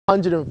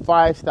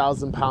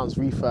£105,000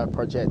 refurb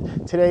project.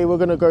 Today we're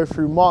going to go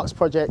through Mark's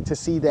project to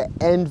see the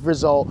end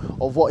result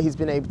of what he's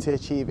been able to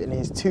achieve in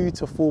his 2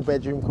 to 4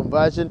 bedroom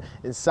conversion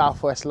in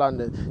southwest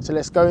London. So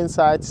let's go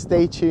inside,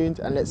 stay tuned,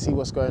 and let's see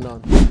what's going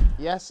on.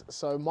 Yes,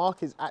 so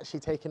Mark is actually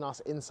taking us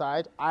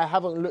inside. I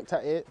haven't looked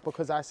at it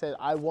because I said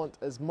I want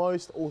as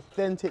most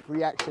authentic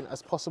reaction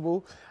as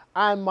possible.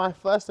 And my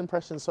first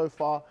impression so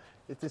far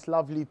is this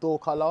lovely door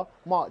colour.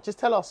 Mark, just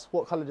tell us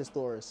what colour this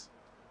door is.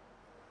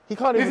 He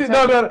can't even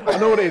tell. No, I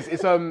know what it is.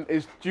 It's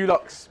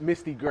Dulux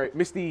Misty Grey,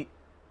 Misty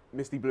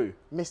Blue.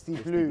 Misty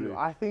blue.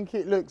 I think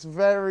it looks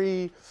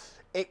very,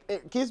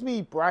 it gives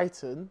me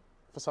Brighton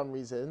for some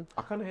reason.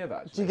 I kind of hear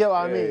that. Actually. Do you get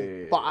what I mean?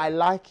 Yeah. But I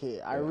like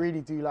it. I really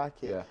do like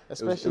it. Yeah.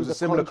 Especially it was a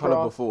similar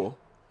colour before,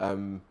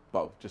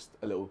 but just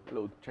a little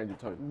change of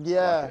tone.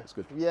 Yeah. It's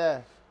good.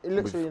 Yeah. It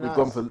looks really nice. We've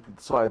gone for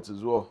sides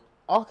as well.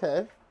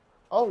 Okay.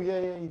 Oh yeah,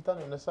 you've done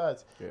it on the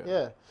sides.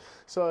 Yeah.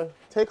 So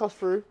take us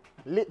through.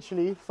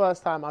 Literally,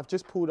 first time I've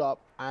just pulled up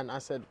and I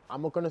said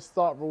I'm going to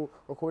start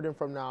recording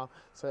from now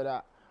so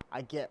that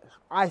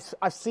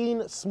I've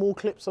seen small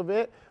clips of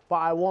it, but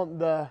I want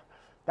the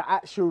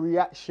actual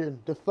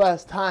reaction the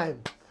first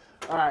time.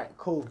 All right,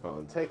 cool.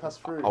 Take us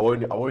through. I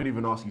won't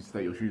even ask you to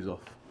take your shoes off.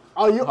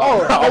 Oh, you?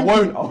 Oh, I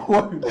won't. Oh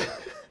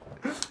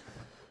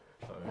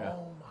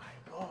my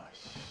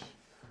gosh.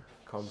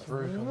 Come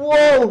through.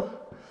 Whoa.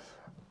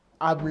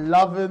 I'm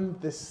loving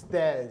the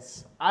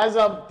stairs. As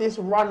of this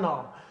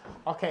runner,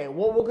 okay,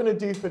 what we're gonna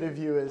do for the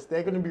viewers,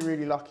 they're gonna be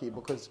really lucky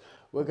because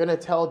we're gonna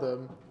tell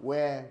them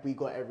where we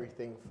got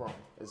everything from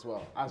as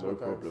well as we're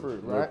going through,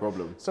 right? No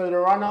problem. So the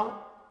runner,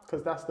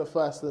 because that's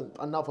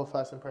another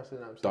first impression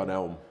I'm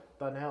saying.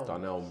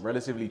 Dunelm.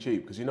 Relatively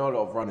cheap because you know a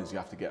lot of runners you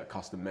have to get a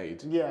custom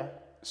made. Yeah.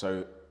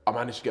 So I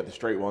managed to get the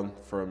straight one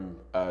from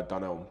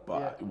Dunelm,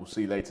 but we'll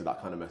see later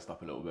that kind of messed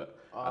up a little bit.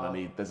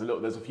 And there's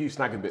a few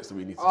snagging bits that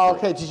we need to. Oh,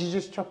 okay. Did you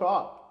just chop it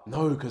up?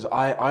 No, because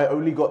I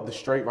only got the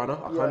straight runner.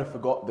 I kind of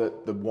forgot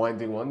that the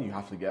winding one you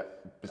have to get.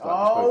 It's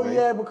like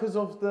yeah, because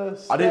of the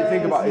stairs. I didn't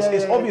think about it.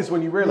 It's obvious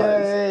when you realise.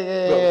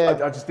 Yeah.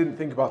 I just didn't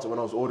think about it when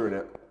I was ordering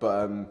it.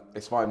 But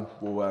it's fine.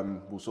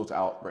 We'll sort it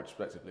out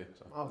retrospectively.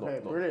 So okay,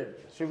 brilliant.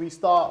 Should we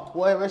start?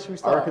 Where should we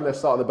start? I reckon let's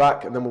start at the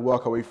back and then we'll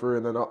work our way through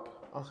and then up.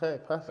 Okay,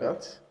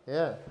 perfect.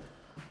 Yeah.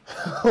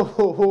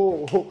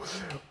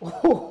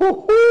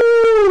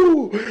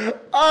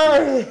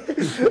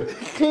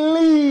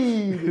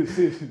 Clean.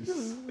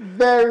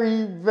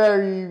 Very,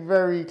 very,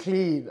 very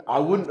clean. I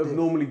wouldn't have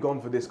normally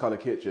gone for this kind of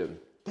kitchen.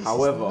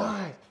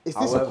 However, is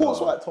this a quartz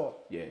worktop?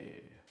 Yeah.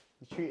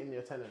 You're treating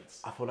your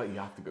tenants. I feel like you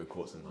have to go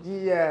quartz in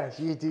London. Yeah,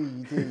 you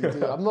do.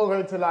 I'm not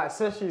going to lie,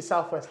 especially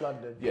southwest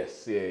London.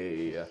 Yes,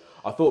 yeah.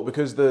 I thought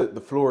because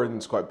the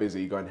flooring's quite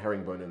busy, going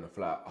herringbone in the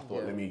flat, I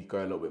thought let me go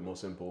a little bit more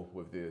simple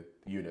with the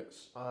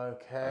units.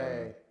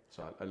 Okay.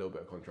 So a little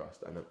bit of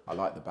contrast, and I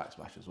like the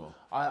backsplash as well.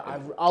 I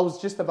was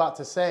just about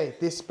to say,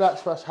 this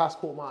backsplash has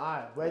caught my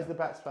eye. Where's the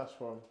backsplash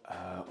from?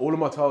 All of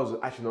my tiles,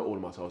 actually not all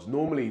of my tiles,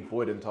 normally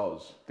Boyden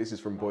Tiles. This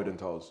is from Boyden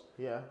Tiles.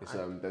 Yeah. It's,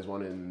 there's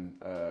one in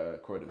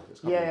Croydon.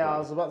 I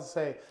was about to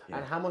say,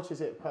 and how much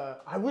is it per?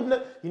 I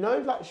wouldn't,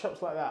 like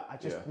shops like that, I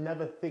just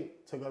never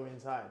think to go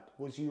inside.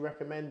 Was you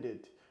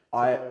recommended?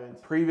 I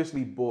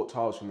previously bought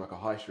tiles from like a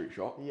high street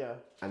shop. Yeah.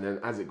 And then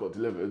as it got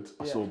delivered,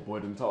 I saw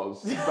Boyden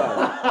Tiles. So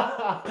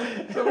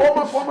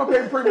what am I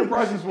paying premium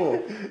prices for?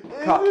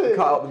 Cut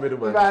out the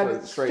middleman.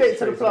 Man, straight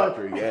to the plug.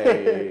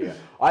 Yeah.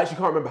 I actually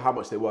can't remember how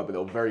much they were, but they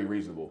were very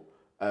reasonable.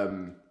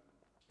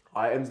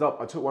 I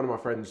took one of my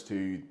friends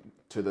to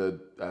the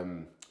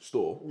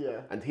store,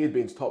 and he had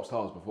been to Topps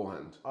Tiles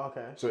beforehand.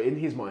 Okay. So in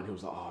his mind, he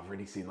was like, "Oh, I've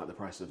really seen like the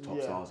price of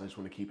Topps Tiles. I just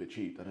want to keep it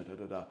cheap." I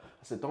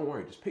said, "Don't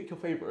worry, just pick your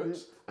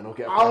favourites, and I'll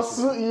get. I'll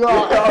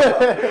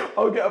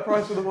get a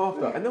price for them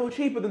after." And they were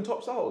cheaper than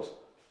Topps Tiles.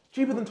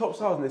 Cheaper than Topps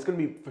Tiles, and it's going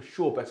to be for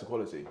sure better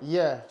quality.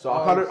 Yeah. So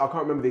I can't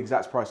remember the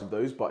exact price of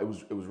those, but it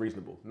was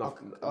reasonable.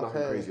 Nothing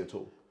crazy at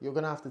all. You're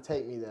going to have to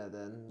take me there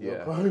then.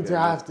 You're going to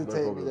have to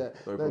take me there.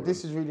 No,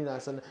 this is really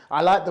nice, and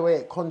I like the way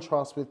it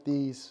contrasts with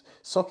these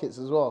sockets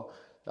as well.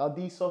 Are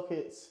these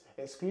sockets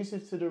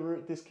exclusive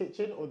to this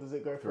kitchen, or does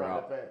it go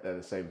throughout the bed? They're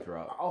the same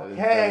throughout.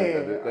 Okay.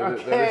 They're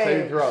the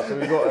same throughout. So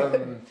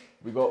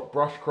we got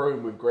brushed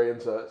chrome with grey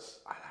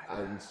inserts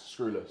and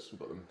screwless. We've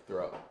got them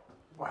throughout.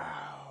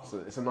 Wow. So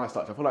it's a nice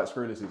touch. I feel like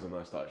screwless is a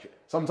nice touch.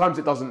 Sometimes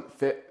it doesn't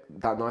fit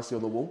that nicely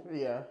on the wall.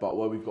 Yeah. But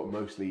we've got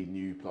mostly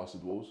new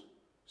plastered walls,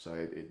 so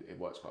it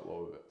works quite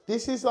well with it.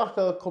 This is like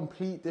a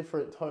complete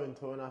different tone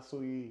to when I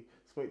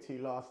spoke to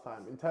you last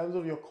time. In terms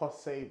of your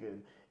cost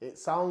saving, it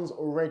sounds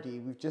already,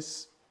 we've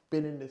just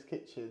been in this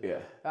kitchen.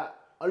 Yeah. That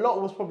a lot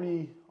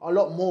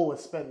more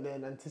was spent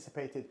than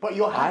anticipated. But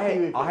you're happy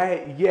with it.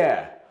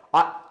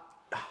 I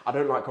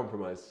don't like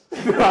compromise.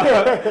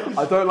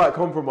 I don't like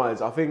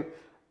compromise. I think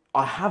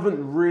I haven't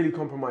really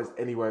compromised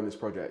anywhere in this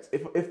project.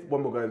 If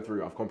when we're going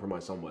through, I've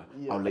compromised somewhere,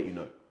 I'll let you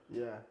know.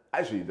 Yeah.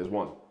 Actually, there's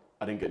one.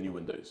 I didn't get new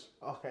windows.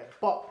 Okay.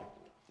 But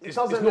it's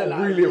not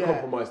really a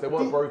compromise. They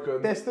weren't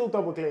broken. They're still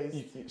double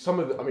glazed. Some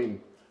of the, I mean,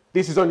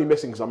 This is only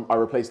missing because I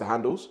replaced the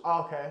handles.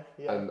 Oh, okay,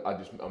 yeah. And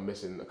I'm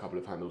missing a couple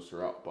of handles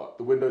throughout. But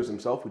the windows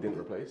themselves we didn't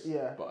replace.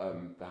 Yeah. But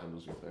the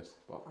handles we replaced.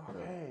 But,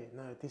 okay,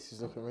 no, this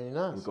is looking really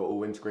nice. We've got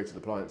all integrated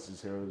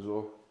appliances here as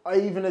well. Oh,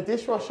 even a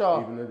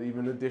dishwasher.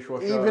 Even a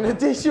dishwasher. Even a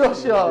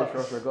dishwasher.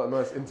 I've got a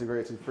nice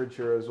integrated fridge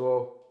here as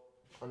well.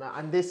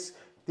 And this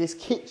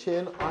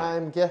kitchen,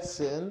 I'm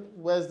guessing,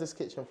 where's this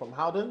kitchen from?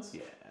 Howden's?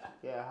 Yeah.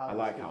 Yeah, Howden's.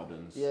 I like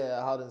Howden's.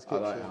 Yeah, Howden's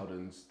kitchen. I like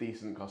Howden's.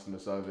 Decent customer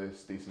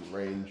service, decent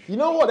range. You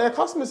know what? Their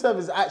customer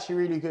service is actually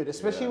really good,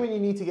 especially when you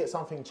need to get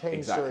something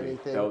changed or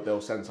anything.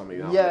 They'll send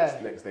something out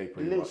next day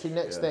pretty much. Literally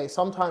next day.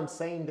 Sometimes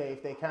same day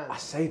if they can. I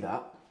say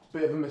that.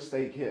 Bit of a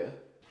mistake here.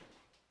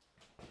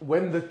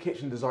 When the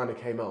kitchen designer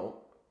came out,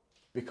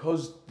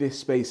 because this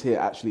space here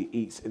actually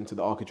eats into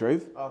the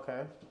architrave.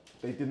 Okay.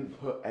 They didn't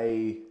put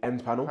a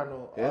end panel.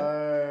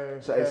 Here.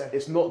 So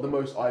it's not the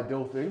most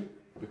ideal thing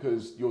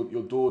because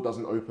your door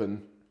doesn't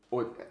open,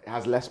 or it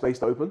has less space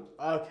to open.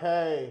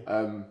 Okay.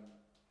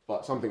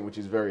 But something which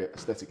is very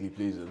aesthetically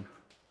pleasing.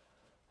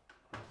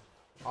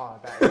 Oh,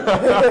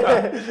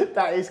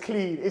 that is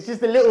clean. It's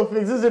just the little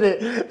things, isn't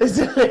it? It's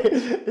the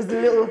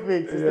little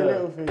things. It's the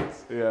little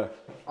things. Yeah.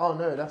 Oh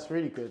no, that's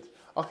really good.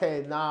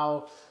 Okay,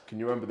 now. Can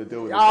you remember the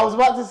deal with I was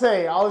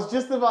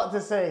just about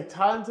to say,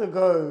 time to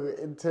go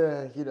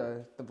into,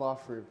 the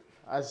bathroom.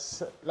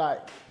 As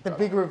like the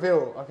big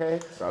reveal, okay?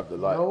 Grab the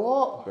light. You know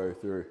what? Go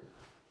through.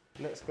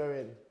 Let's go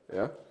in.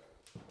 Yeah?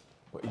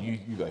 Well, you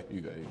go.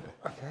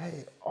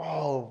 Okay.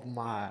 Oh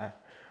my.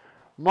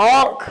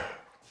 Mark,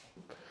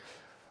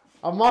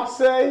 I must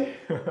say,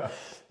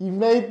 you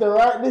made the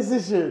right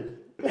decision.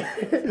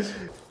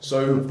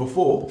 So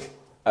before,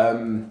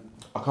 I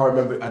can't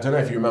remember, I don't know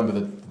if you remember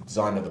the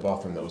design of the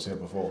bathroom that was here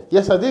before.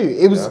 Yes, I do.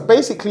 It was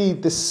basically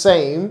the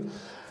same.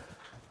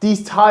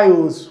 These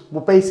tiles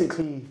were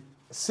basically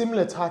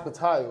similar type of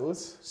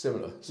tiles.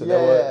 Similar. So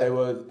they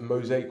were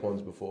mosaic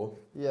ones before.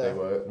 Yeah. They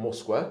were more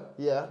square.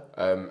 Yeah.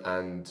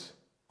 And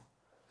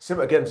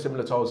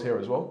similar tiles here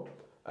as well.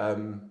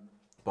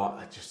 But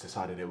I just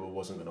decided it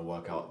wasn't going to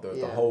work out.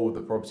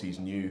 The property's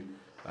new.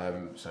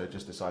 So I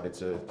just decided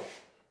to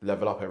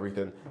level up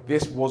everything.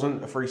 This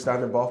wasn't a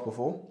freestanding bath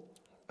before.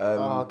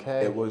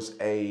 Okay. It was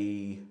built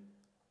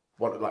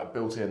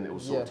in. It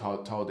was sort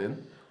of tiled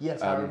in.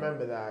 Yes, I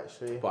remember that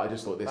actually. But I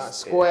just thought this. That's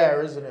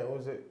square, isn't it?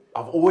 Was it?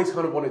 I've always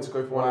kind of wanted to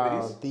go for one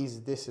of these.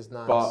 This is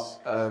nice.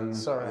 But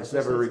sorry, it's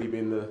never really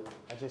been the.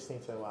 I just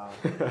need to. Wow.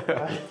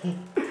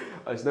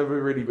 It's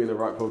never really been the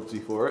right property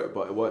for it,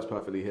 but it works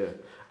perfectly here.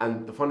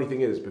 And the funny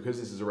thing is, because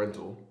this is a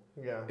rental.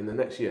 Yeah. In the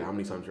next year, how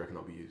many times do you reckon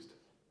I'll be used?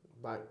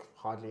 Like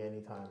hardly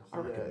any time. I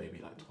reckon maybe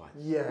like twice.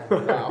 Yeah,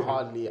 like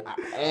hardly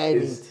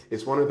any.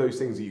 It's one of those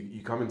things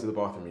you come into the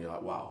bathroom and you're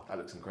like, wow, that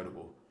looks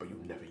incredible, but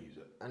you'll never use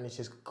it. And it's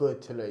just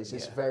good to look. It's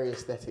just very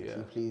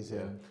aesthetically pleasing.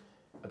 Yeah.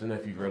 I don't know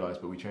if you've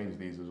realised, but we changed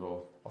these as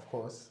well. Of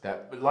course.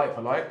 But like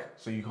for like,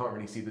 so you can't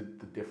really see the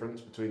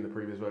difference between the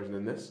previous version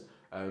and this.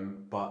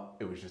 But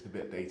it was just a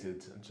bit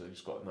dated, and so you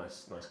just got a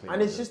nice clean.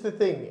 And it's just the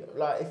thing,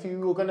 like if you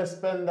were gonna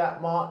spend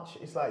that much,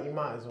 it's like you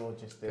might as well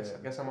just do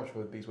it. Guess how much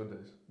for these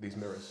windows, these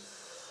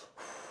mirrors?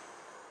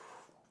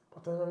 I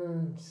don't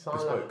know.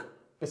 Bespoke.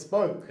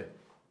 Bespoke. Yeah.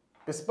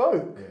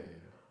 Bespoke. Yeah.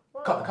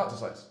 Wow. Cut to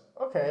size.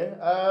 Okay.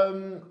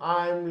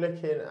 I'm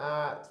looking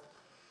at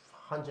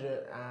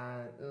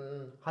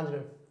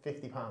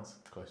 £150.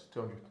 Close.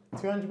 200.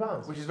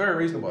 £200. Which is very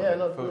reasonable. Yeah,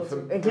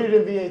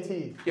 including VAT.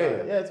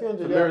 Yeah,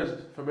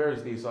 200. For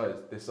mirrors this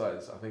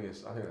size, I think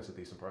that's a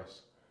decent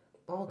price.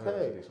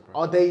 Okay.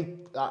 Are they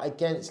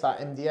against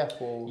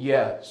MDF or?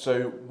 Yeah.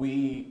 So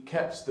we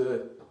kept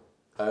the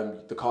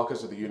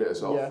carcass of the unit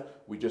itself. Yeah.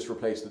 We just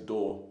replaced the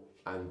door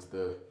and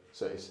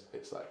so it's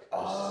like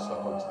just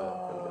stuck onto the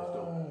MDF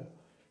door.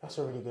 That's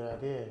a really good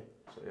idea.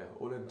 So yeah,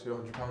 all in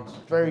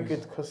 £200. Very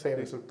good because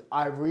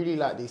I really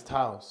like these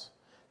tiles.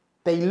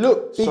 They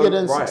look bigger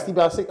than 60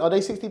 by 60. Are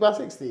they 60 by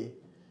 60?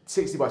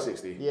 60 by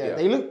 60. Yeah,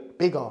 they look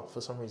bigger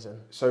for some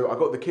reason. So I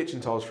got the kitchen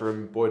tiles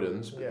from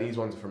Boyden's, but these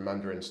ones are from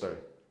Mandarin Stone.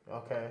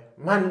 Okay.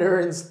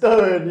 Mandarin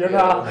Stone, you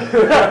know. Do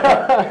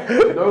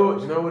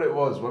you know what it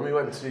was? When we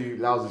went to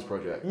Laus's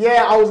project.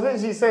 Yeah, I was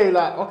literally saying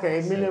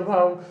 £1 million.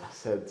 I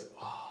said,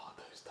 oh,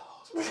 those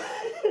tiles.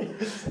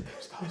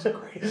 Those tiles are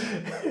crazy.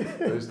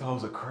 Those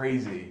tiles are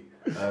crazy.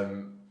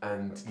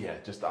 And yeah, I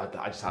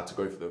just had to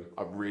go for them.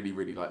 I really,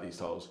 really like these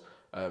tiles.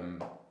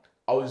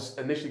 I was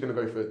initially going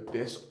to go for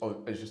this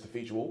as just a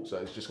feature wall, so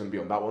it's just going to be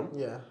on that one.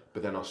 Yeah.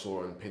 But then I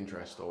saw on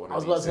Pinterest or whatever. I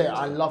was about to say,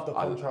 I love the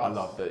contrast. I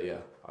love that. Yeah.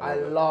 I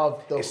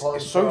love the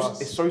contrast.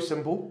 It's so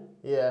simple.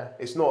 Yeah.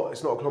 It's not a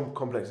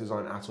complex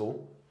design at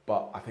all,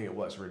 but I think it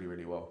works really,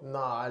 really well. No,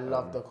 I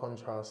love the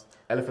contrast.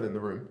 Elephant in the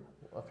room.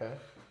 Okay.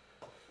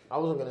 I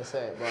wasn't going to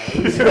say it,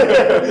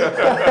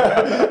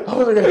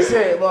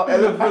 but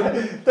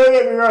don't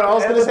get me wrong. I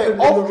was going to say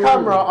off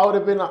camera, I would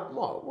have been like,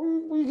 what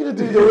are you going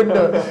to do the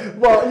window?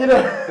 But,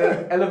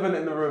 The elephant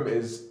in the room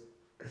is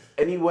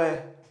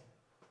anywhere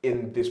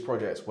in this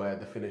project where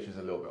the finish is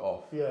a little bit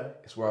off. Yeah.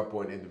 It's where I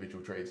brought in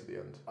individual trades at the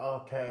end.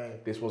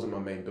 Okay. This wasn't my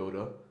main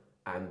builder.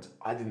 And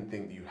I didn't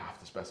think that you have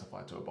to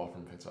specify to a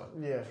bathroom fitter.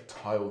 Yeah.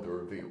 Tile the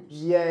reveals.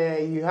 Yeah,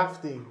 you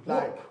have to.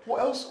 Like, what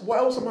else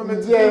am I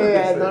meant to do?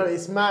 Yeah, no,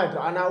 it's mad.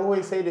 And I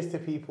always say this to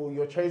people: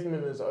 your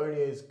tradesman is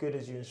only as good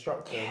as you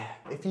instruct them.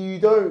 If you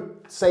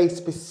don't say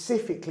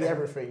specifically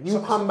everything, you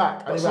come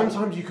back. But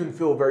sometimes you can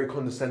feel very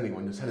condescending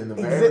when you're telling them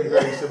very,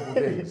 very simple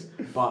things.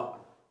 But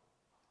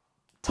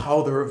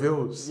tile the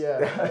reveals.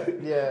 Yeah,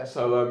 yeah.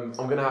 So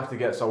I'm gonna have to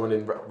get someone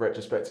in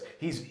retrospect.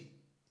 He's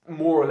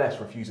more or less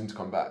refusing to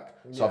come back.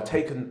 So I've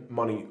taken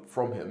money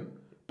from him,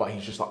 but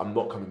he's just like, I'm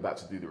not coming back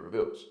to do the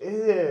reveals.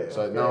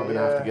 So now I'm gonna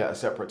have to get a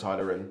separate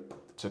tiler in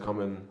to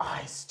come and.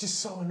 It's just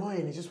so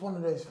annoying. It's just one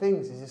of those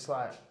things. It's just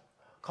like,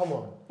 come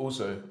on.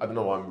 Also, I don't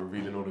know why I'm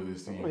revealing all of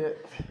this to you.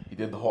 You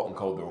did the hot and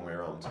cold the wrong way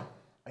around.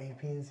 Are you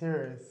being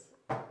serious?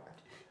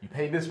 You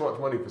pay this much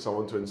money for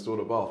someone to install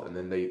a bath, and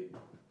then they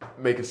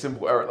make a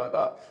simple error like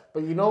that.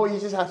 But you know what you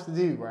just have to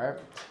do, right?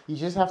 You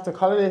just have to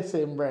colour this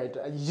in red,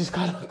 and you just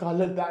gotta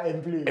colour that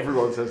in blue.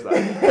 Everyone says that.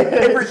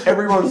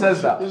 Everyone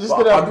says that. You're just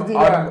gonna have to do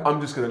that.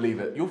 I'm just gonna leave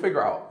it. You'll figure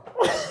it out.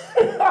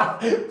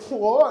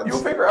 What? You'll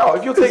figure it out.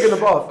 If you're taking a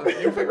bath,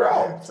 you'll figure it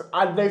out.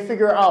 And they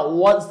figure it out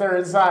once they're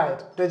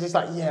inside. They're just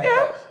like,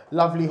 yeah.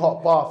 Lovely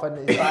hot bath,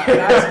 and it's like,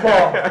 nice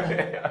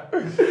bath.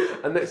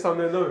 And next time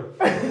they know.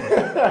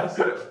 That's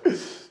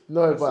it.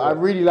 No, but I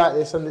really like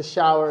this, and the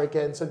shower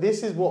again. So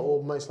this is what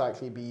will most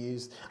likely be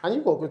used. And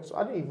you've got good.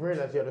 I didn't even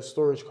realise you had a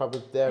storage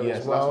cupboard there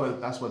as well.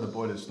 That's where the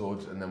boiler's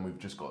stored, and then we've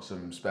just got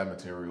some spare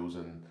materials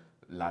and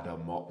ladder,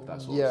 mop,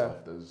 that sort of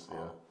stuff. There's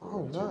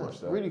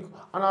nice, really cool.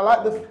 And I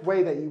like the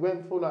way that you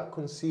went for like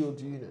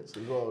concealed units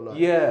as well.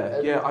 Like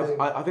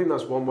I think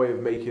that's one way of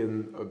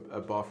making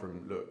a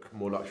bathroom look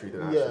more luxury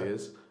than it actually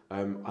is.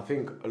 I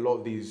think a lot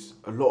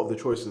of the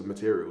choices of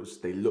materials,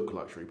 they look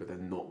luxury, but they're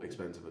not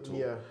expensive at all.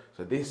 Yeah.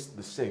 So the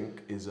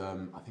sink is, I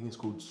think it's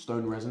called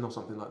stone resin or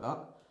something like that.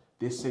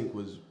 This sink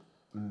was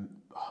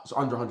it's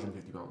under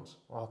 £150.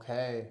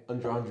 Okay.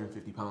 Under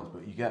 £150,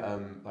 but you get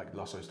like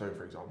Lusso Stone,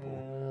 for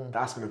example.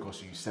 That's going to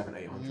cost you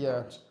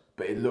 £700-800.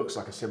 But it looks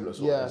like a similar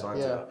sort of design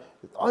to that.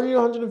 Only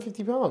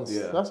 £150.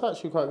 Yeah. That's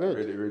actually quite good.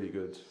 Really, really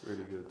good.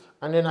 Really good.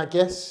 And then I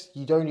guess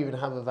you don't even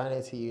have a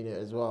vanity unit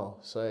as well.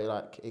 So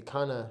like it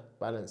kind of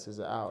balances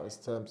it out in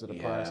terms of the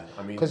price.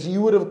 I mean, because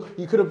you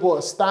could have bought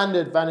a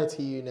standard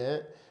vanity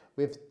unit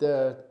with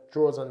the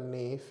drawers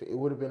underneath. It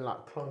would have been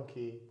like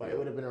clunky, but it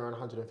would have been around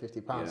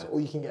 £150. Or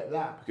you can get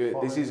that.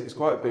 It's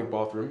quite a big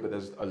bathroom, but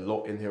there's a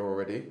lot in here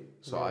already.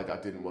 So I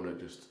didn't want to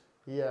just.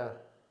 Yeah.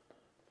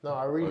 No,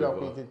 I really like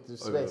what you did to the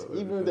space.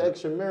 Even with the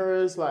extra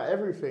mirrors, like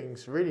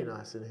everything's really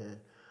nice in here.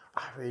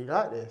 I really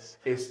like this.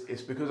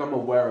 It's because I'm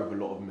aware of a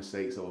lot of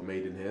mistakes that were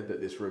made in here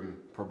that this room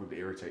probably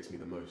irritates me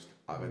the most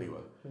out of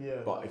anywhere.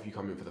 Yeah. But if you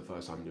come in for the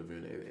first time and you're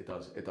viewing it, it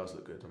does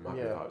look good. I'm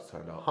happy with how it's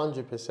turned out.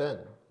 100%.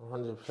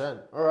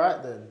 100%. All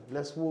right then,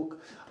 let's walk.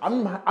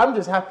 I'm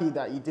just happy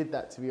that you did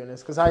that, to be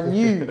honest, because I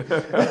knew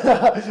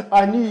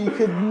you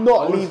could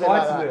not leave it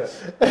like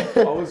that.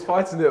 I was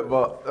fighting it,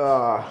 but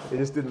it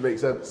just didn't make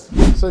sense.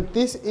 So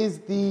this is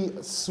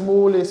the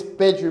smallest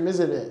bedroom,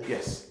 isn't it?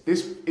 Yes.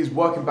 This is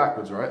working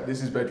backwards, right?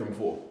 This is bedroom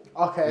 4.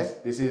 Okay.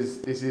 This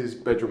is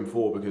bedroom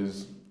 4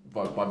 because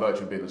by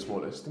virtue of being the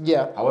smallest.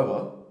 Yeah.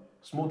 However,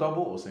 small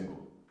double or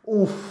single?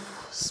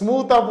 Oof.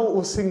 Small double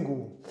or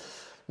single?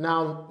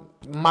 Now,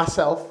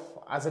 myself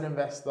as an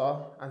investor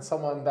and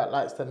someone that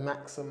likes to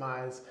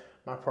maximize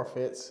my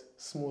profits,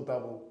 small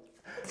double.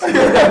 It's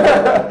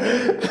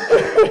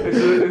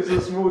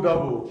a small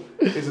double.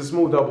 It's a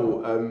small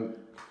double.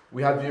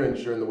 We had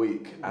viewings during the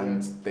week,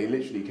 and they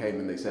literally came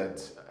and they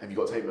said, "Have you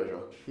got a tape measure?"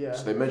 Yeah.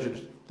 So they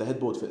measured. The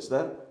headboard fits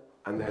there,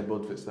 and the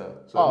headboard fits there.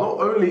 So not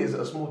only is it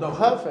a small double,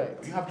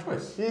 perfect. You have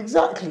choice.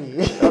 Exactly.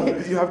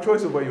 You have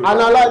choice of where you. And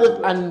I like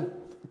the and.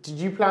 Did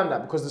you plan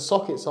that? Because the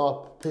sockets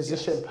are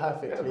positioned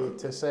perfectly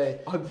to say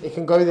it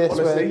can go this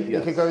way,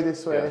 it can go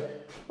this way,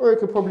 or it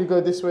could probably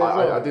go this way as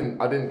well.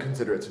 I didn't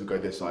consider it to go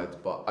this side,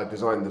 but I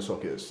designed the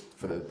sockets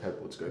for the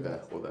headboard to go there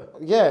or there.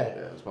 Yeah.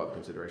 Yeah, it's part of the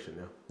consideration,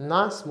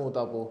 Nice small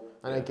double.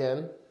 And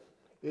again,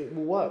 it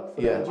will work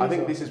for I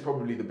think this is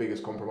probably the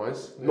biggest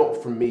compromise. Not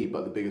from me,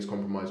 but the biggest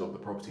compromise of the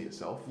property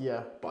itself.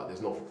 Yeah. But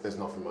there's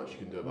nothing much you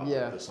can do about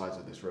the size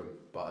of this room.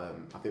 But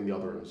I think the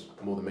other rooms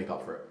more than make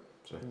up for it.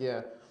 So.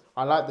 Yeah.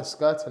 I like the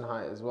skirting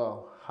height as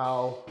well.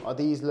 How are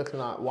these looking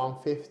like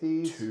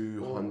 150s?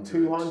 200.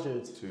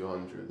 200.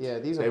 200. Yeah,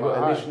 these are They were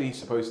high. Initially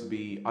supposed to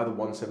be either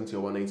 170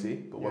 or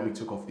 180, but when we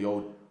took off the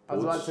old boards, I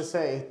was about to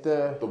say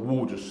the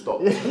wall just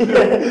stopped. So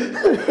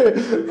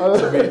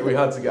we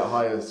had to get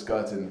higher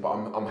skirting, but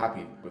I'm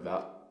happy with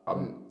that.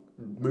 I'm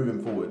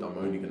moving forward. I'm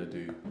only going to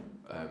do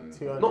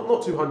 200.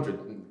 Not 200,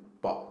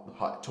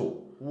 but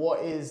tall.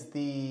 What is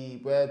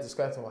where the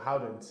skirting or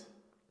Howdens?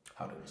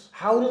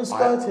 Howden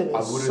skirting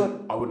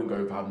I wouldn't go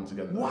with Howdens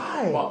again.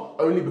 Why? But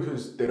only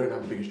because they don't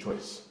have the biggest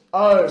choice.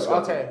 Oh,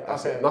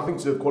 okay. Nothing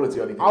to do with quality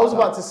or anything. I was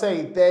about to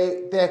say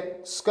their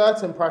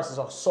skirting prices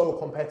are so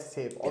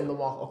competitive on the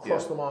market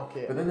across the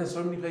market. But then there's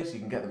so many places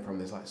you can get them from.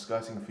 There's like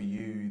Skirting for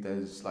You.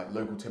 There's like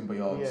local timber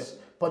yards.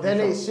 Yeah. But then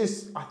it's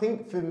just, I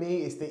think for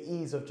me, it's the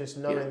ease of just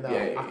knowing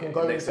that I can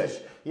go into,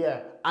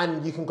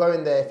 and you can go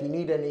in there if you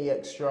need any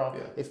extra.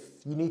 Yeah.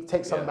 If you need to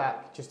take some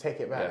back, just take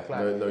it back. Yeah.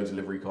 Like, no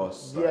delivery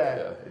costs.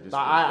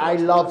 I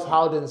love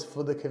Howdens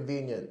for the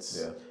convenience.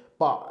 Yeah.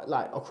 But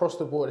like across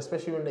the board,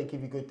 especially when they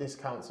give you good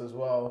discounts as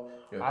well.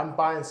 Yeah. I'm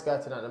buying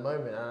skirting at the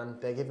moment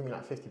and they're giving me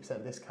like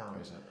 50%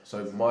 discount.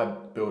 So my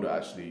builder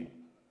actually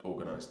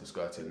organised the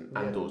skirting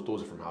and doors.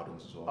 Doors are from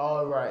Howdens as well.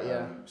 Oh, right,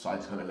 yeah. So I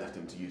just kind of left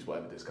him to use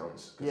whatever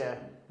discounts. Yeah.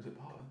 Was it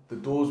part of, the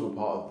doors were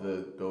part of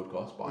the build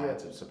cost, but I had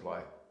to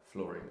supply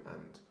flooring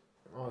and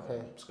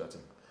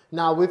skirting.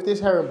 Now, with this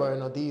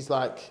herringbone, are these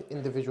like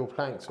individual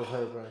planks or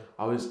herringbone?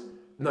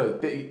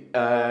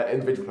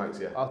 Individual planks,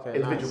 Okay,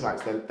 individual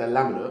planks, they're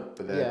laminate,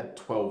 but they're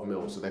 12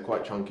 mil, so they're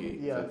quite chunky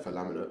for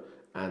laminate,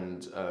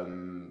 and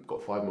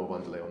got 5 mil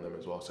underlay on them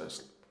as well, so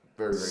it's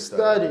very, very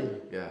sturdy.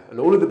 Yeah, and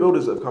all of the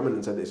builders that have come in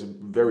and said it's a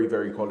very,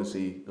 very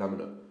quality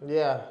laminate.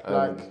 Yeah,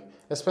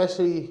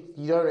 especially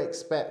you don't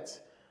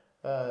expect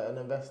an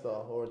investor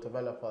or a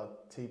developer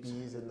to be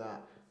using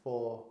that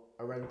for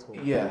a rental.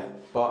 Yeah,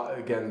 but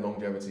again,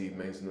 longevity,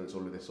 maintenance,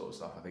 all of this sort of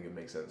stuff, I think it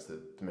makes sense to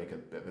make a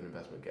bit of an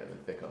investment, getting it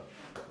thicker.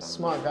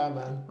 Smart guy,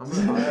 man.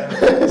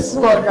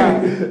 Smart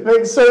guy.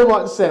 Makes so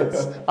much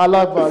sense. I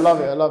love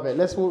it.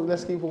 Let's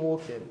keep on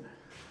walking.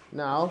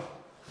 Now,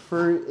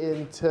 through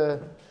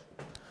into,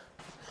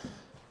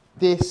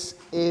 this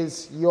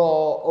is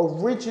your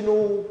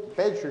original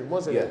bedroom,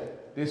 wasn't it?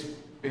 Yeah, this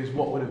is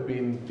what would have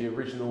been the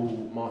original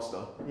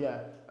master. Yeah.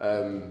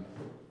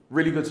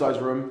 Really good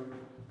sized room.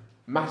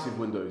 Massive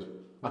windows.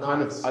 I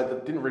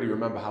didn't really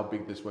remember how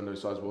big this window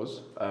size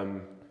was,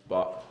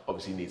 but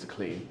obviously needs a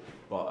clean.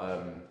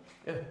 But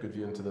good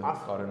view into the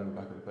garden in the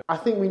back of the place. I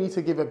think we need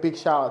to give a big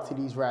shout out to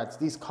these rads,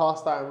 these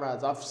cast iron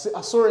rads. I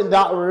saw it in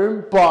that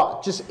room,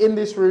 but just in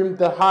this room,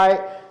 the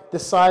height, the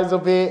size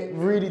of it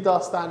really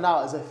does stand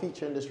out as a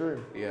feature in this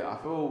room. Yeah, I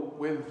feel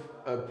with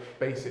a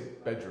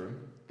basic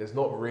bedroom, there's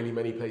not really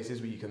many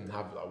places where you can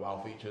have like wow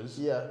features.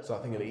 Yeah. So I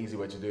think an easy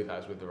way to do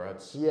that is with the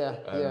rads. Yeah,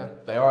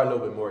 They are a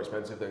little bit more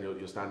expensive than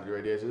your standard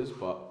radiators,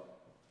 but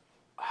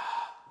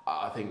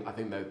I think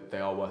they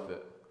are worth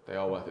it. They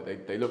are worth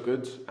it. They look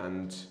good,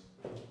 and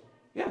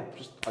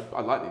I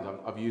like these.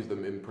 I've used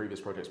them in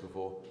previous projects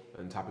before,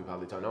 and happy with how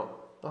they turn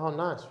out. Oh,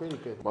 nice, really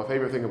good. My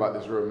favourite thing about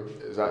this room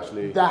is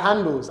actually the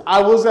handles.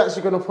 I was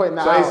actually going to point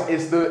that out.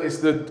 So it's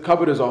the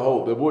cupboard as a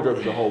whole, the wardrobe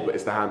as a whole, but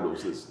it's the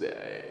handles.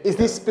 Is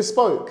this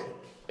bespoke?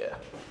 Yeah.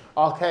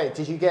 Okay.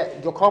 Did you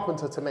get your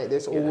carpenter to make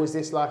this, or was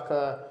this like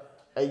a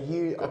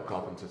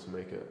carpenter to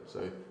make it?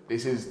 So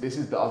this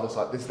is the other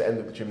side. This is the end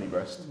of the chimney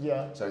breast.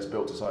 Yeah. So it's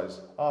built to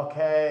size.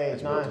 Okay.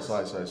 It's built to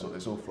size, so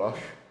it's all flush.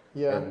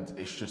 Yeah. And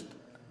it's just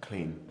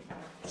clean.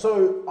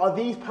 So are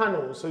these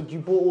panels? So you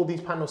bought all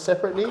these panels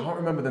separately? I can't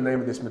remember the name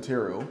of this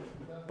material,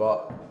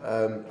 but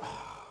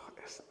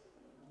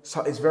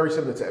it's very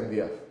similar to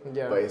MDF.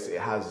 Yeah. But it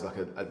has like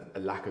a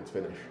lacquered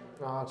finish.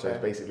 Oh, okay. So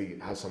it basically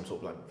has some sort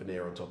of like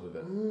veneer on top of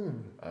it.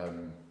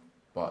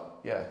 But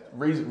yeah,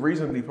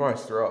 reasonably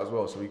priced throughout as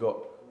well. So we got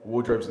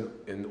wardrobes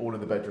in all of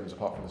the bedrooms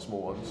apart from the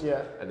small ones.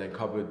 Yeah. And then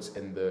cupboards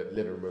in the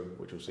living room,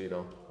 which you'll see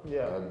now.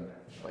 Yeah.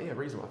 But yeah,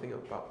 reasonable. I think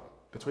about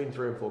between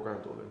 £3 and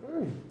 £4 all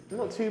in.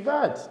 Not too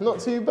bad. Not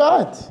too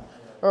bad.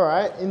 All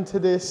right, into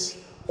this.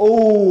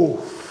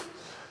 Oh,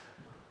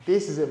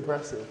 this is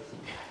impressive.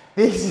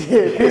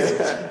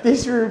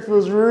 This room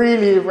feels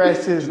really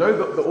impressive. You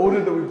know the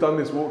order that we've done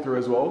this walkthrough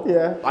as well?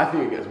 Yeah. I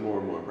think it gets more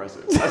and more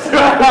impressive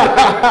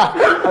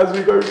as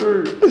we go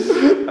through.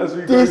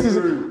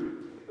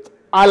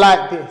 I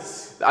like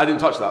this. I didn't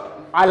touch that.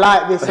 I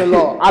like this a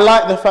lot. I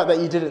like the fact that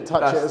you didn't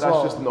touch it as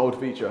well. That's just an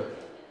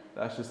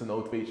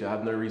old feature. I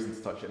had no reason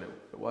to touch it, and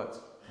it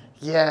works.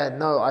 Yeah,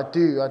 no, I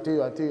do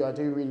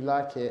really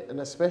like it,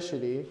 and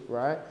especially,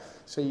 right,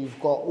 so you've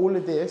got all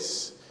of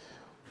this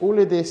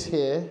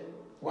here.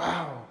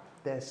 Wow,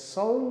 there's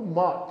so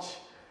much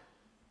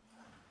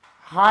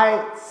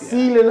height,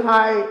 ceiling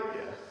height,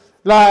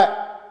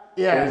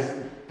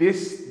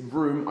 This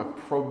room, I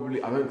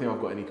don't think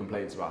I've got any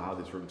complaints about how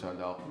this room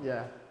turned out.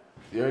 Yeah.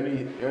 The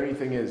only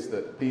thing is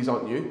that these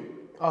aren't new.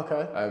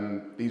 Okay.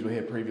 These were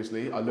here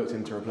previously. I looked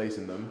into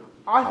replacing them.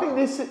 I think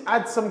this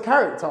adds some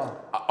character.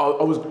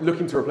 I was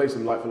looking to replace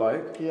them like for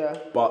like. Yeah.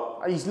 But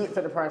I just looked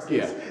at the prices.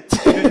 Yeah.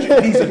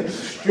 These are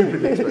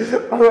stupidly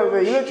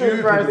expensive.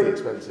 Stupidly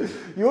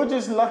expensive. You're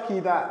just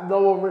lucky that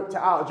no one ripped it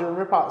out during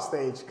rip-out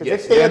stage. Because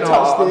if they had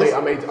touched this,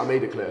 I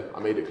made it clear.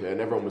 And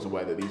everyone was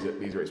aware that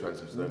these are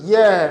expensive. So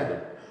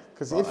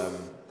because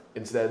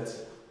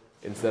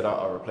Instead,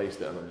 I replaced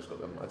it and I just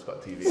got a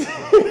TV.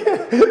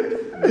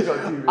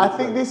 I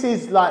think this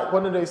is like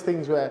one of those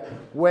things where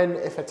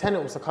if a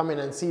tenant was to come in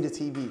and see the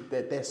TV,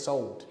 they're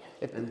sold.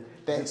 The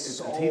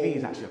TV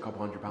is actually a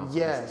couple £100.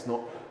 Yeah.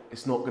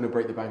 It's not going to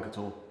break the bank at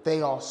all.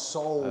 They are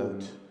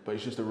sold. But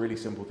it's just a really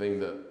simple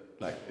thing that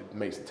like it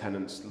makes the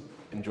tenants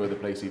enjoy the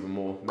place even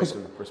more, makes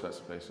them respect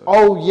the place. So.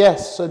 Oh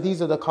yes, so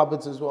these are the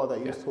cupboards as well that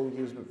you was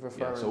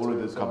referring to. So all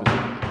of the cupboards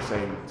are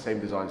the same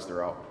designs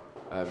throughout.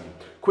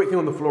 Quick thing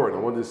on the flooring, I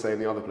wanted to say in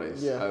the other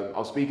place. I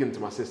was speaking to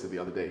my sister the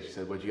other day. She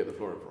said, "Where'd you get the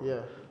flooring from?"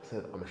 I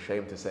said, "I'm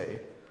ashamed to say,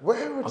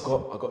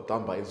 I got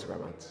done by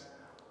Instagram ads."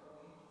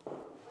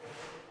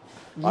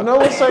 You know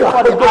what's so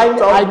funny?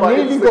 I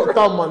nearly got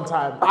done one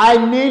time. I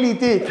nearly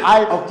did.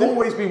 I've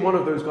always been one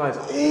of those guys.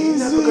 I'm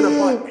never gonna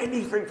buy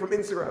anything from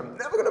Instagram.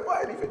 Never gonna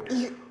buy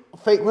anything.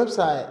 Fake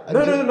website. No.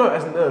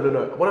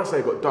 When I say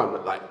I got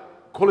done, like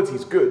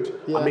quality's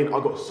good. I mean, I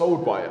got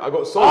sold by it. I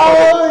got sold.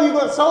 You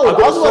got sold. I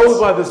got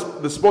sold by the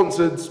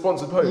sponsored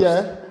post.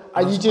 Yeah,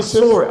 and you just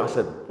saw it. I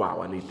said,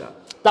 "Wow, I need that."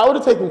 That would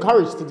have taken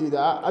courage to do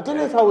that. I don't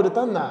know if I would have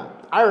done that.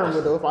 Aaron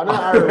would have. I know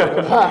Aaron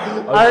would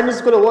have. Aaron is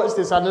going to watch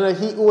this. I don't know.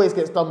 He always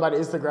gets done by the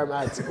Instagram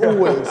ads.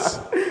 Always.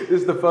 This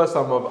is the first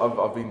time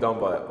I've been done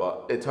by it,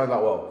 but it turned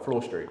out well.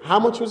 Floor Street. How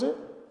much was it?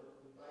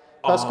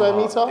 Per square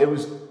metre? It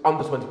was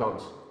under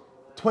 £20.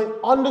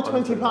 Under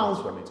 £20?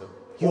 Square metre.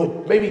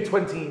 Maybe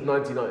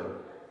 $20.99.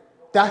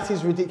 That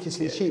is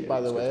ridiculously cheap,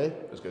 by the way.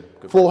 It was good.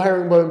 For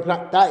herringbone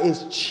plank, that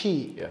is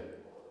cheap.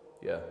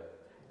 Yeah.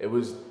 It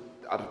was.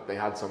 They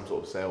had some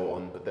sort of sale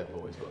on, but they've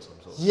always got some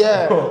sort of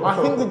sale. I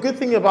think the good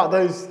thing about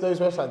those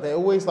websites, they're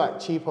always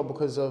like cheaper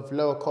because of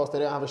lower cost. They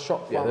don't have a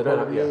shop front.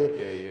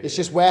 It's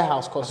just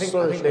warehouse costs.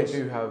 I think they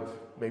do have.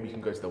 Maybe you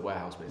can go to the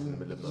warehouse, but it's in the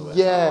middle of nowhere.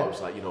 Yeah. So I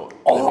was like, you know.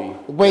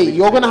 Wait,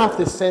 you're gonna have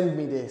to send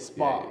me this.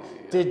 But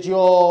did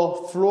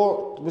your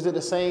floor? Was it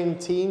the same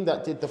team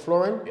that did the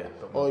flooring? Yeah.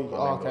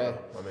 Okay.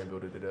 My main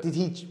builder did it. Did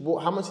he?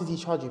 How much did he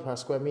charge you per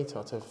square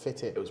meter to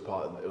fit it? It was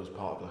part of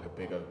like a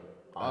bigger.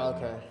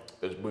 Okay.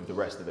 It was with the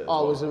rest of it. It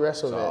was the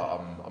rest of it.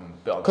 I'm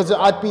because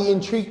I'd be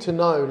intrigued to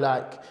know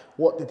like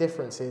what the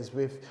difference is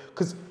with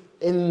because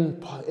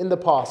in the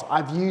past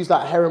I've used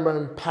like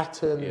herringbone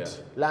patterned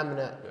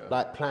laminate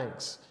like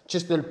planks,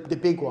 just the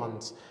big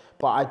ones.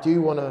 But I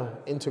do want to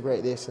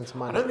integrate this into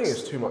my. I don't think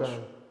it's too much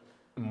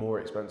more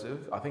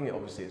expensive. I think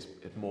obviously it's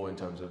more in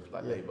terms of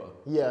like labour.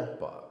 Yeah.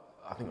 But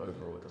I think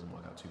overall it doesn't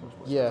work out too much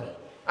more. Yeah.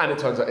 And it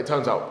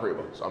turns out pretty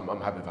well. So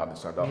I'm happy with how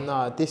this turned out.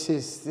 No, this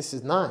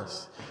is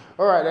nice.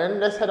 All right then,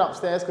 let's head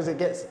upstairs because it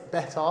gets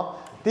better.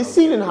 This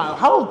ceiling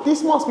height,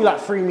 this must be like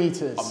 3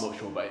 meters. I'm not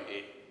sure, but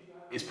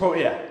it's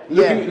probably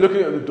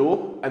Looking at the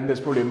door, and there's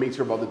probably a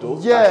meter above the door.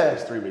 Yeah,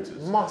 it's 3 meters.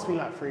 Must be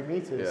like 3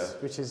 meters,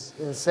 which is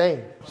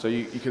insane. So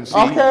you can see.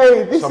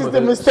 Okay, this is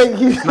the mistake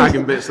you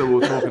snagging bits that we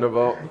were talking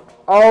about.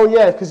 Oh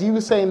yeah, because you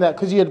were saying that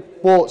because you had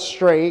bought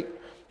straight,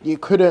 you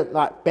couldn't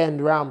like bend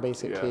around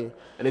basically. Yeah.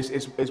 And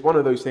it's one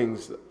of those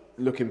things.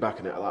 Looking back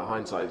at it, like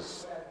hindsight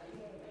is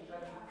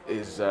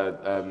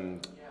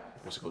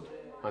what's it called?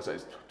 Hindsight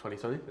is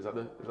 2020. Is that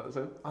the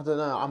same? I don't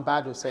know. I'm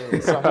bad with saying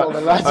this. So I'm not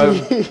gonna lie to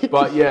you.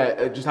 But yeah,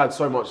 it just had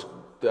so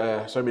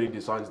many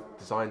design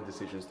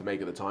decisions to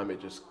make at the time.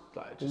 It just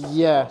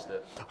lost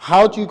it.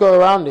 How do you go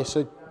around this?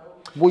 So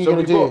what are you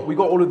gonna do? We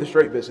got all of the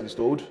straight bits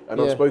installed,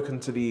 and I've spoken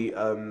to the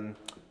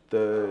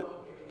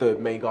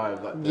main guy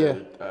of like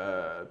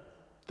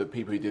the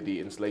people who did the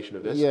installation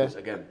of this. Because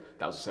again,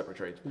 that was a separate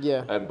trade.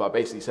 But I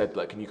basically said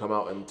like, can you come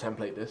out and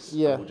template this?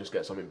 Yeah. We'll just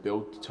get something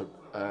built to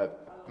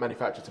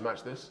manufactured to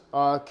match this.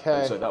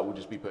 Okay. And so that will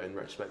just be put in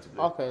retrospectively.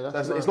 Okay,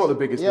 that's nice. It's not the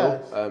biggest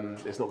deal.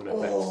 It's not going to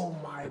affect. Oh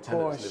my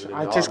gosh!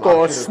 I there. just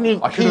got a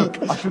sneak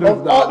peek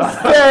of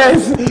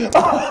upstairs.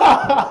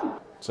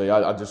 So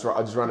yeah, I just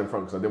ran in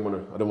front because I didn't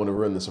want to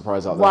ruin the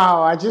surprise out there.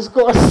 Wow! I just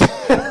got.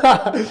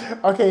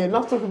 Okay,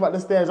 enough talking about the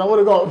stairs. I want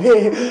to go up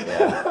here.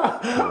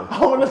 Yeah.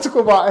 I want to talk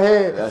about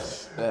here.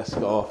 Let's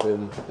go off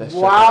and let's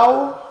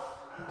wow.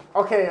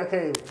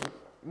 Okay.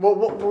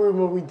 What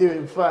room are we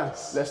doing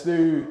first? Let's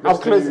do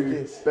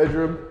this.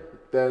 Bedroom,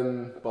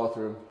 then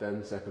bathroom,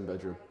 then second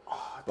bedroom.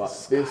 But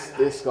this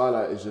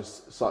skylight is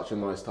just such a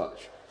nice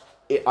touch.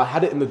 I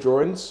had it in the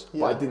drawings,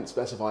 but I didn't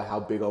specify how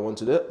big I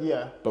wanted it.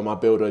 Yeah. But my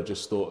builder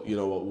just thought, you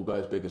know what, we'll go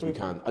as big as we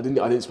can. I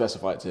didn't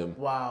specify it to him.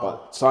 Wow.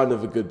 But sign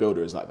of a good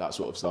builder is like that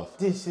sort of stuff.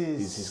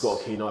 He's got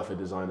a keen eye for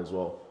design as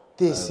well.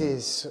 This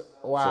is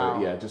wow.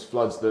 So yeah, just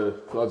floods the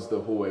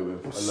hallway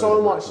with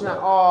so much now.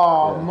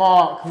 Oh, yeah.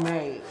 Mark,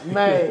 mate.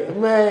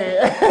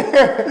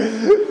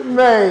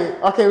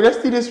 Okay, let's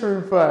do this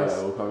room first.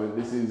 Yeah, we'll come in.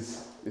 This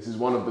is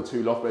one of the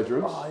 2 loft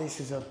bedrooms. Oh, this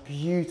is a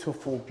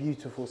beautiful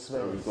space.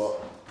 So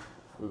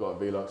we've got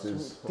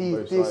Veluxes on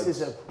both this sides.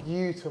 is a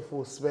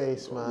beautiful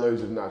space, man.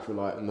 Loads of natural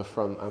light in the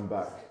front and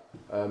back.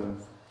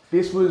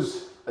 This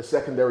was a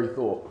secondary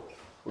thought.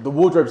 The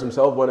wardrobes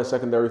themselves weren't a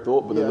secondary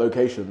thought, but the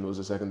location was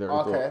a secondary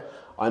thought.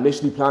 I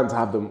initially planned to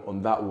have them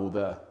on that wall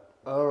there.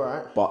 All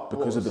right. But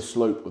because of the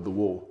slope of the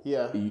wall,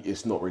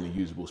 it's not really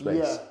usable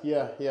space.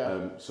 Yeah.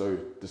 So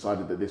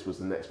decided that this was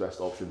the next best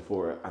option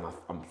for it, and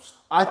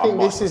I think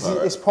this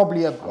is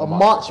probably a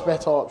much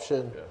better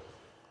option. Yeah.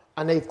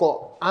 And they've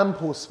got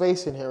ample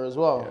space in here as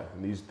well. Yeah,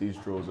 and these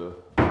drawers are.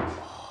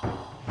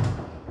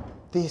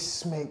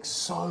 This makes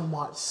so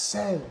much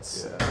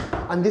sense.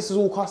 Yeah. And this is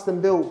all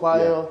custom built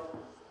by In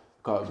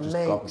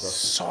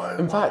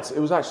fact, it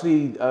was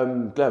actually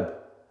Gleb.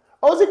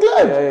 Oh, is it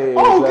Glenn? Yeah.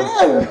 Oh,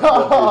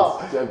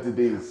 Glenn! Glenn did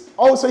these.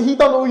 Oh, so he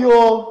done all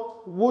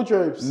your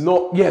wardrobes?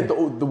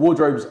 The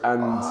wardrobes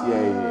and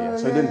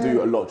So he didn't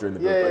do a lot during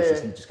the build,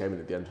 but he just came in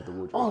at the end with the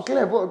wardrobes. Oh,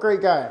 Glenn, what a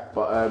great guy.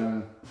 But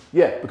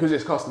because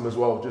it's custom as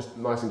well, just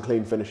nice and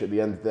clean finish at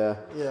the end there.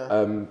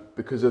 Yeah.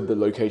 Because of the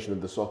location of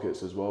the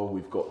sockets as well,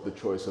 we've got the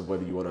choice of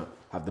whether you want to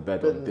have the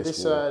bed on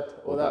this wall side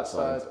or that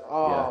side.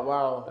 Oh, yeah.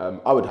 Wow.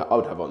 I would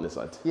have it on this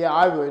side. Yeah,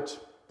 I would.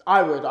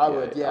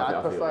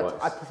 Yeah,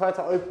 I prefer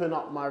to open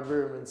up my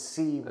room and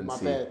see my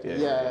bed.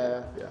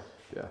 Yeah.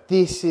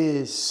 This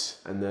is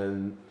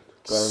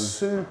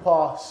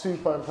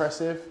super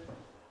impressive.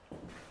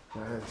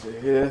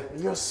 Here.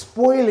 You're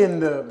spoiling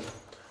them.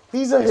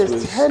 These are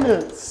his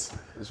tenants.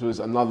 This was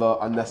another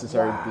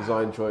unnecessary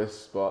design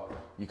choice, but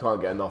you can't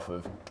get enough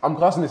of. I'm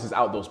classing this as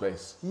outdoor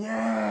space.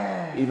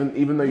 Yeah.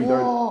 Even though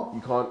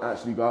you can't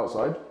actually go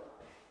outside.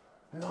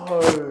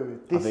 No,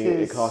 I think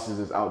it classes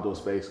as outdoor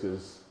space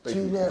because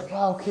Juliet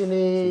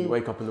balcony. So you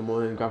wake up in the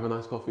morning, grab a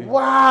nice coffee.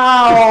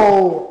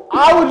 Wow!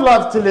 I would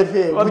love to live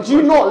here. Would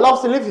you not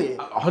love to live here?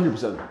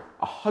 100%.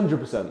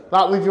 100%.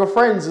 Like with your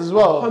friends as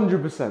well?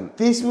 100%.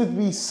 This would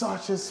be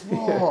such a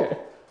spot.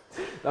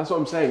 That's what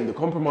I'm saying. The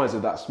compromise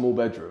of that small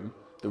bedroom,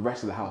 the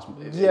rest of the house,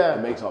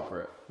 it makes up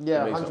for it.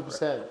 Yeah,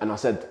 100%. And I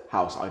said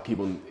house, I keep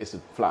on, it's a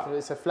flat.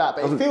 It's a flat,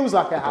 but it feels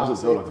like a house. It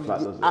doesn't feel like a flat,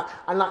 does it?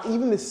 And like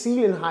even the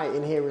ceiling height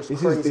in here is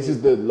crazy. This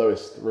is the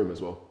lowest room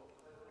as well.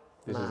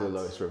 This is the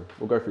lowest room.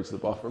 We'll go through to the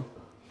bathroom.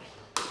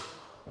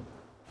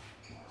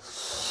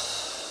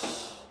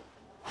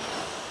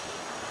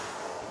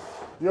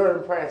 You're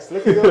impressed.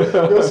 Look at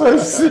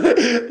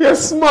your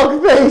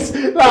smug face.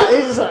 Like,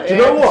 it's like, Do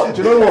you know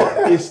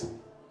what?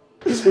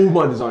 It's all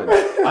my design.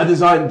 I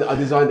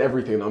designed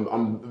everything.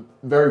 I'm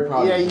very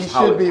proud. Yeah, of you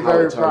should be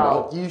very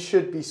proud. Out. You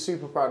should be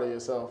super proud of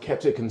yourself.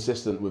 Kept it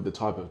consistent with the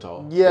type of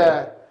tile.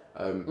 Yeah.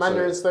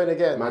 Mandarin stone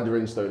again.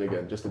 Mandarin stone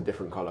again, just a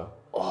different colour.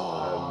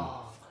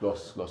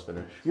 Gloss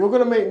finish. You're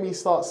gonna make me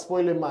start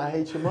spoiling my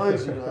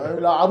HMOs, you know?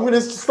 Like I'm gonna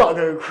start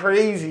going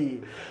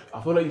crazy. I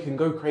feel like you can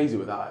go crazy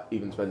without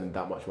even spending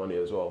that much money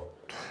as well.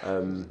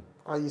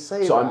 Are you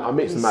saying? So I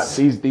mixed and matched.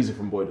 These are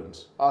from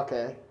Boyden's.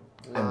 Okay.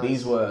 Nice. And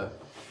these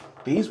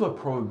were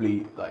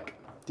probably like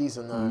these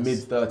are nice.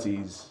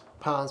 mid-30s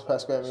pounds per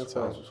square meter.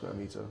 Pounds per square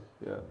meter.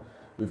 Yeah.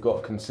 We've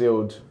got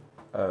concealed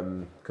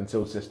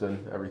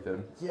cistern,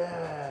 everything.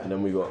 Yeah. And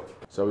then we got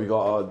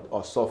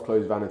our soft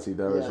close vanity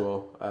there as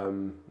well.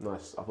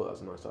 Nice. I thought that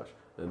was a nice touch.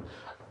 And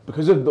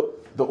because of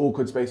the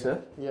awkward space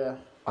here,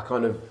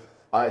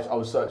 I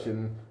was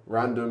searching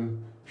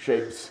random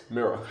shaped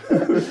mirror.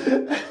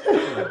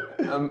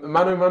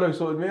 Mano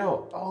sorted me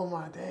out. Oh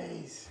my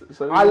days.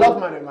 So I love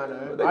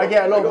Mano. I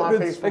get a lot of my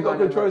face from They got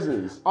good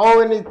choices.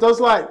 Oh, and it does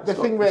like the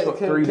thing where it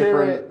can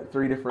clear it.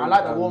 Three different. I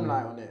like the warm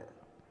light on it.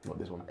 Not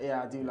this one.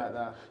 Yeah, I do like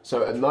that.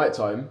 So at night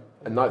time,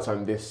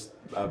 this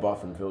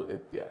bathroom feels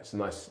it's a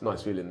nice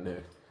feeling in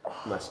here.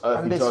 Nice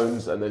earthy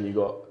tones, and then you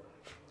got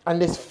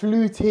this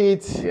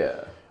fluted.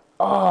 Yeah.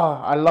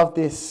 I love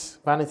this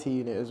vanity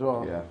unit as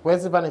well. Yeah.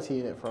 Where's the vanity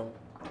unit from?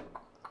 I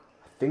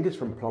think it's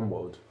from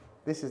Plumwold.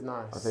 This is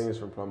nice. I think it's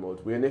from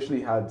Plumwold. We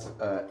initially had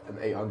an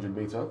 800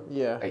 meter.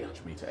 Yeah.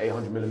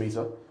 800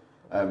 millimeter.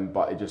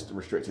 But it just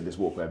restricted this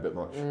walkway a bit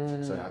much,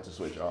 so I had to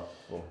switch it up.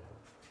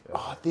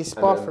 This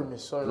bathroom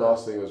is so nice.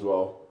 Last thing as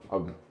well,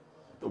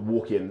 a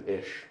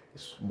walk-in-ish.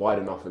 It's wide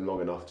enough and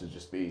long enough to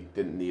just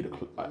didn't need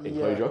an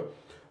enclosure.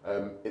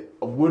 I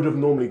would have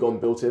normally gone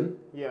built-in,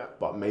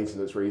 but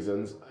maintenance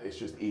reasons, it's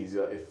just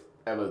easier if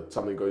ever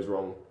something goes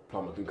wrong,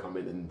 plumber can come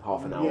in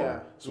half an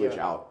hour, switch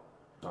out,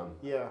 done.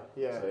 Yeah.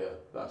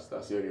 So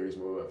that's the only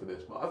reason we went for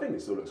this. But I think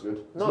it still looks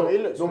good. It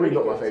looks normally really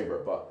not good. my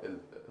favourite, but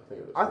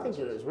I think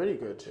it looks really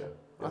good. Yeah.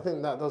 I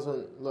think that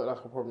doesn't look like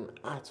a problem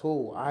at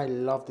all. I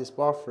love this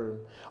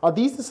bathroom. Are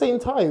these the same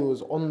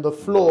tiles on the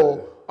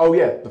floor? Oh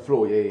yeah, the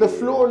floor, yeah. The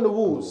floor and the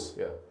walls?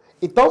 Yeah.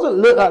 It doesn't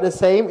look like the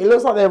same. It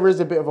looks like there is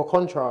a bit of a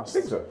contrast. I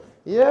think so.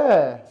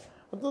 Yeah.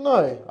 I don't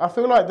know. I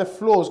feel like the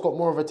floor's got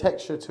more of a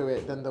texture to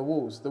it than the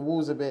walls. The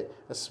walls a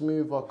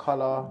smoother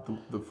colour.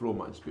 The floor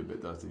might just be a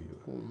bit dirty.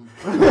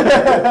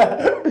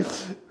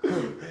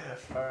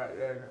 Alright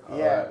then.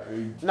 Yeah.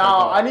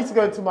 Now I need to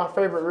go to my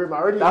favourite room.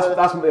 I already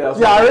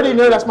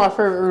know that's my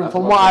favourite room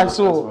from what I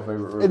saw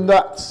in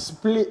that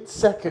split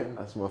second.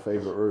 That's my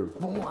favourite room.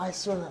 From what I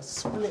saw in that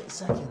split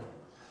second.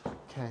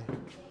 Okay.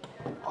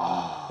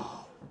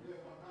 Oh.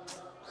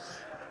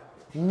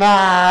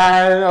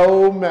 Man,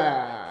 oh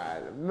man.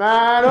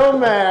 Man, oh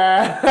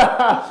man.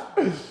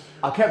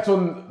 I kept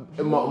on,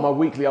 in my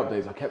weekly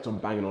updates, I kept on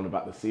banging on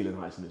about the ceiling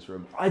heights in this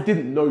room. I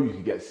didn't know you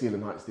could get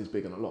ceiling heights this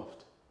big in a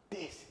loft.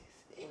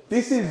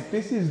 This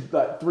is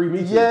like 3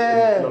 meters in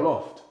a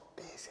loft.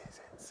 This is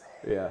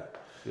insane.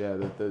 Yeah.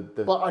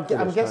 But I'm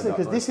guessing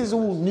because this is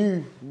all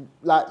new,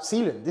 like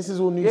ceiling. This is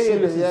all new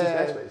ceiling. This is just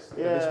airspace.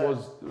 Yeah. This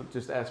was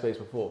just airspace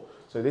before.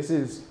 So this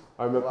is,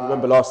 I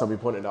remember last time we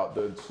pointed out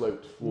the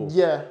sloped wall.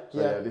 Yeah.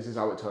 This is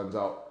how it turns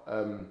out.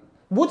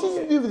 What did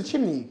you do with the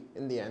chimney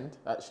in the end,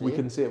 actually? We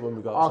can see it when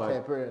we go outside.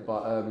 Okay, brilliant.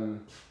 But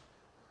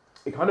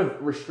it kind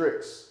of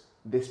restricts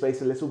this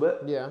space a little bit.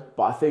 Yeah.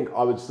 But I think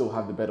I would still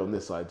have the bed on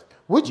this side.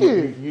 Would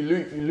you? You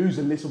lose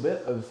a little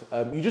bit of.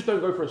 You just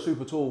don't go for a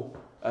super tall.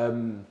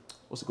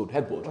 What's it called?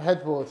 Headboard.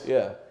 Headboard.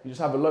 Yeah. You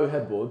just have a low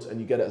headboard and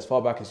you get it as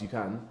far back as you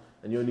can.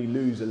 And you only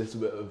lose a little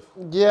bit of...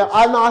 Yeah,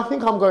 I know. I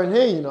think I'm going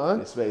here, you know.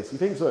 This space. You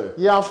think so?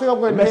 Yeah, I think I'm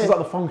going it messes here. up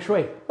the feng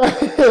shui.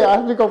 Yeah,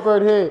 I think I'm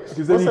going here.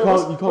 Because then you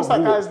can't What's that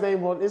walk. guy's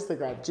name on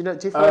Instagram? Do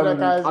you follow that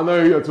guy's... I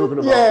know who you're talking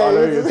about. Yeah, I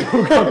know who you're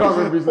talking about. I can't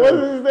remember his name.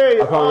 What's his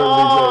name? I can't remember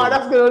his name.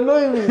 That's going to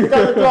annoy me. The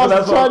guy with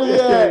glasses,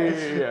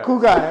 Chinese, yeah. Cool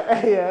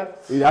guy. Yeah.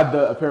 He had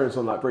the appearance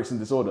on like Breaks and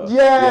Disorder.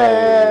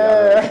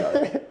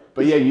 Yeah.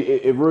 But yeah,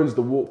 it ruins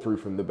the walkthrough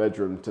from the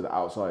bedroom to the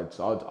outside.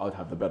 So I'd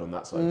have the bed on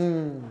that side.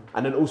 And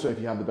then also if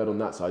you have the bed on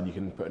that side, you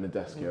can put in a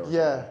desk here.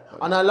 Yeah,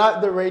 and I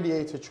like the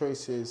radiator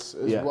choices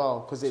as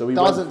well because it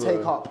doesn't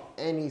take up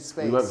any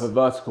space. We went for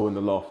vertical in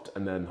the loft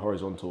and then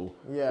horizontal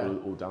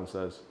all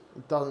downstairs.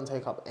 It doesn't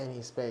take up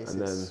any space.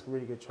 And it's a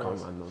really good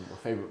choice.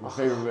 My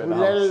favourite bit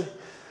of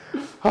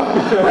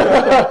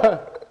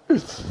the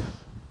house.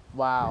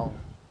 Wow.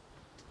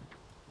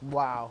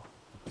 Wow.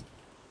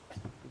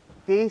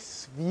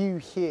 This view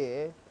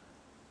here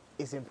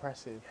is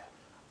impressive.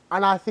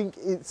 And I think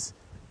it's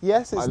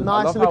nice to look at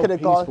the garden. I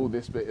love how peaceful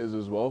this bit is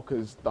as well,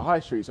 because the high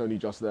street's only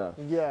just there.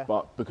 Yeah.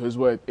 But because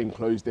we're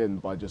enclosed in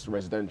by just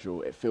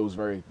residential, it feels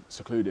very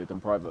secluded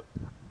and private.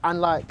 And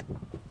like,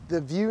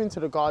 the view into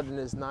the garden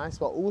is nice,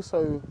 but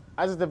also,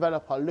 as a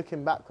developer,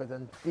 looking backward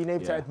and being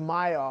able to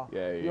admire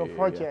your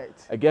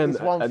project again, is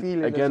one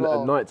feeling again, as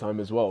well. at night time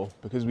as well,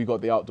 because we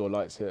got the outdoor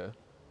lights here.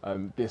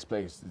 This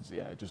place,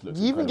 it just looks.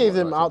 You even gave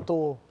them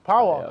outdoor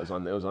power. Yeah,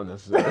 it was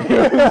unnecessary.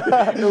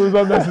 It was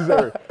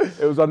unnecessary.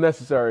 It was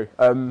unnecessary.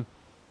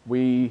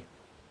 We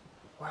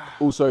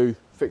also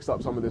fixed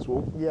up some of this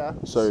wall. Yeah.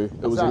 So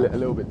it was a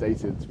little bit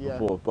dated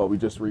before, but we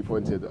just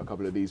repointed a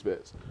couple of these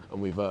bits,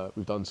 and we've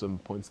done some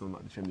points on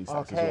like the chimney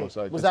stacks as well.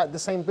 So was that the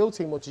same build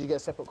team, or did you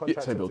get separate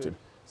contractors? Same build team.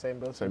 Same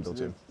build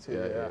team.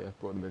 Yeah.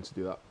 Brought them in to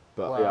do that.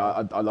 But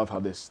yeah, I love how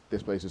this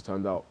place has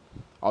turned out.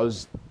 I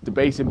was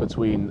debating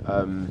between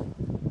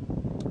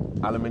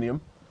aluminium,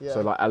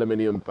 so like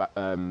aluminium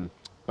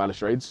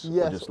balustrades,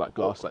 or just like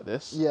glass like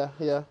this. Yeah.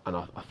 And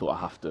I thought I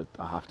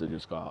have to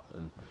just go out.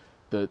 And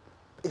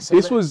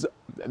this was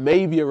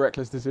maybe a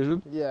reckless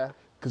decision. Yeah.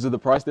 Because of the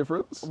price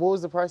difference. What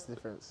was the price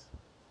difference?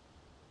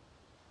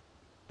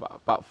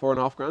 About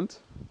 $4.5 grand.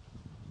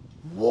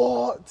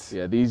 What?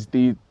 Yeah, these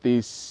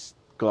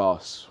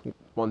glass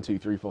 1, 2,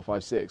 3, 4,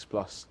 5, 6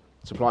 plus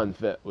supply and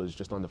fit was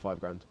just under $5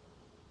 grand.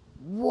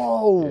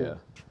 Whoa.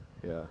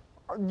 Yeah.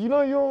 You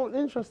know, you're an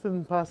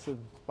interesting person,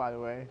 by the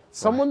way.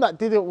 Someone that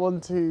didn't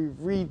want to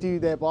redo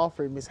their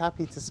bathroom is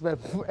happy to spend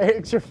an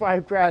extra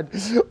 $5 grand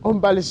on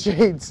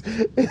balustrades.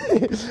 I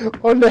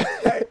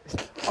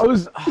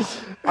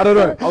don't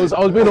know. I was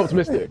being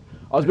optimistic.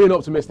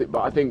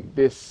 But I think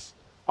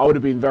I would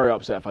have been very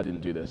upset if I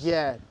didn't do this.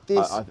 Yeah, I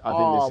think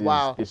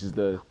this is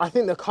the. I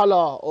think the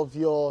colour of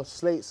your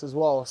slates as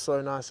well is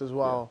so nice as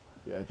well.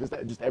 Yeah,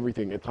 just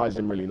everything. It ties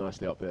in really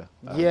nicely up here.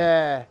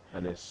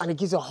 And it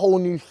gives a whole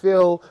new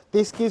feel.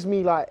 This gives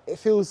me it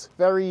feels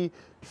very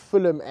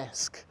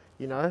Fulham-esque,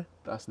 you know?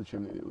 That's the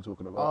chimney that we're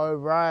talking about. Oh,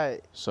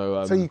 right.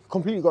 So you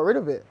completely got rid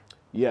of it?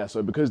 Yeah,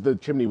 so because the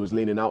chimney was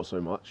leaning out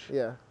so much.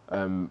 Yeah.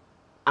 And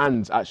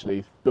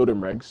actually, building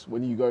regs,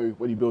 when you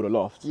build a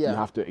loft, you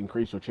have to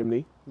increase your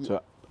chimney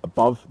to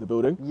above the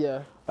building.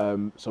 Yeah.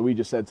 So we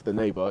just said to the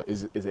neighbour,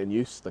 is it in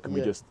use? Can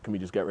we just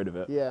get rid of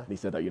it? Yeah. And he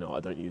said that, I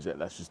don't use it.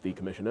 Let's just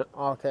decommission it.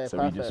 Okay. So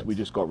perfect. we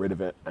just got rid of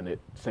it, and it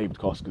saved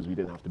costs because we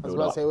didn't have to build up.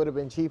 I was about to say it would have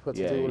been cheaper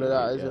to do all of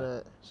that, isn't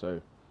it? So,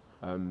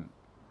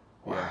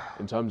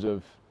 in terms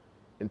of,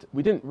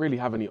 we didn't really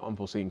have any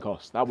unforeseen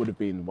costs. That would have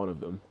been one of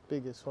them.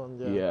 Biggest one,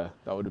 yeah. Yeah,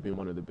 that would have been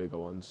one of the bigger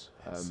ones.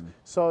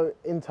 So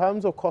in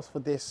terms of cost for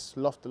this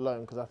loft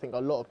alone, because I think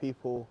a lot of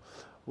people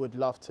would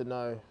love to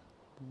know,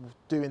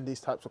 doing these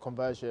types of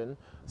conversion,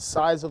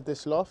 size of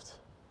this loft?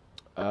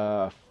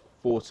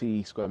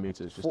 40 square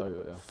meters, just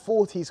over. Yeah.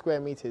 40 square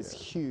meters,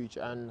 huge.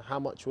 And how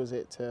much was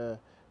it to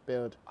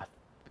build?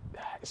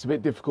 It's a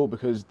bit difficult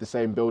because the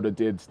same builder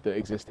did the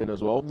existing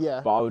as well.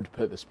 Yeah. But I would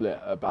put the split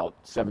about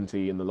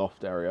 70 in the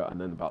loft area and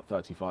then about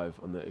 35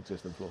 on the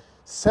existing floor.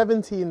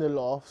 70 in the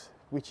loft,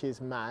 which is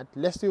mad.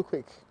 Let's do a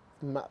quick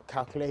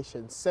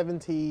calculation.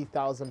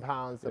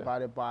 £70,000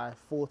 divided by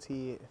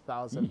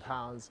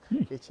 £40,000,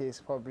 which is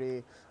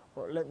probably,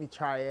 let me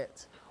try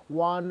it.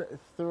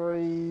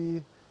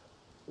 1,000.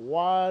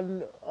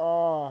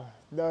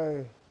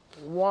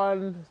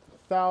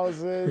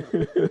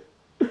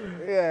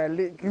 Yeah,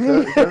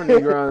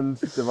 70 grand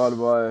divided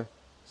by,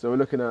 so we're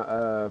looking at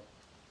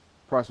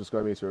price per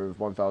square meter of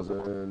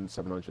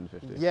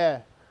 1,750.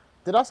 Yeah.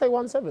 Did I say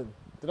 1.7?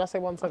 Did I say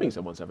 1.7? I think you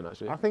said 1.7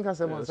 actually. I think I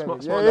said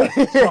 1.7.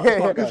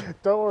 Smart guy.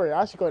 Don't worry,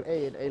 I actually got an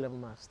A in A-level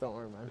maths. Don't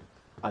worry, man.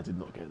 I did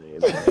not get an A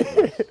in A-level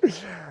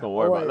maths. Don't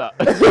worry about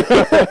that.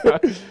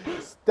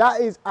 That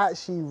is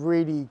actually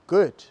really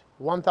good.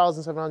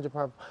 1,700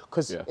 pounds.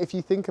 Because if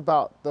you think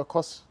about the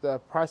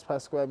price per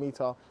square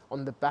meter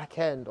on the back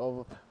end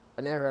of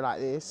an area like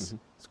this,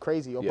 it's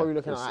crazy. You're probably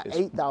looking at like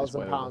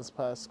 £8,000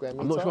 per square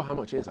metre. I'm not sure how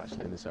much it is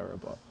actually in this area,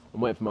 but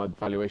I'm waiting for my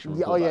valuation.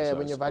 Yeah,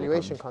 when your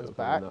valuation comes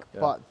back.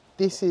 But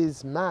this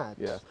is mad.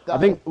 Yeah, I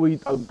think we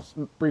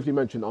briefly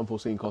mentioned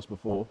unforeseen costs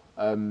before.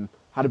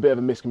 Had a bit of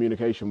a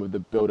miscommunication with the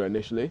builder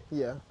initially.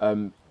 Yeah.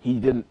 He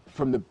didn't,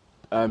 from the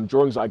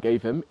drawings that I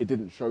gave him, it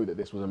didn't show that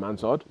this was a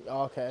mansard.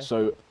 Okay.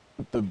 So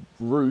the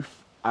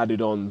roof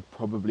added on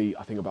probably,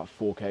 I think, about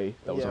 4K.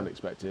 That was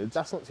unexpected.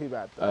 That's not too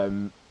bad.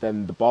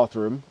 Then the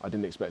bathroom, I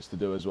didn't expect to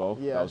do as well.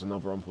 Yeah. That was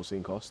another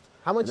unforeseen cost.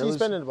 How much did you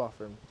spend in the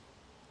bathroom?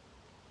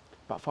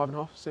 About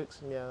 5.5,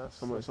 6. Yeah, that's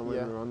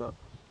somewhere around that.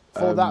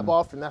 For that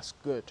bathroom, that's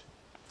good.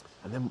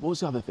 And then what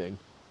was the other thing?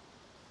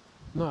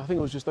 No, I think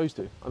it was just those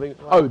two. I think.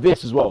 Oh,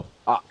 this as well.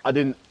 I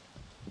didn't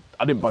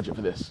budget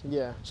for this.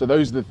 Yeah. So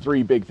those are the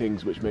three big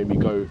things which made me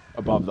go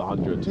above the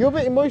 100. You're a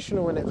bit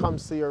emotional when it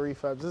comes to your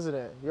refurbs, isn't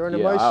it? You're an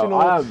emotional.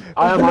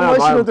 I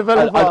am.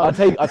 Developer.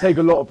 I take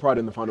a lot of pride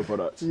in the final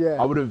product.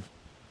 Yeah.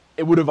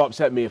 It would have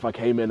upset me if I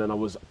came in and I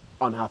was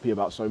unhappy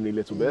about so many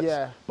little bits.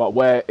 Yeah. But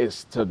where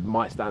it's to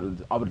my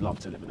standard, I would love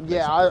to live in a place.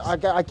 Yeah,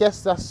 like I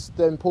guess that's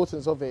the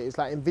importance of it. It's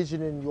like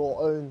envisioning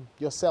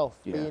yourself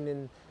living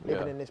in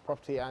this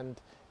property, and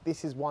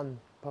this is one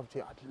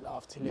property I'd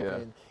love to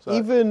live in. So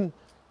even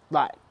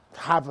like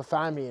have a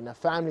family, and a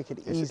family could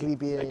easily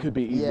be. It could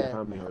be easily a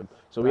family home.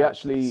 So we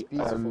actually,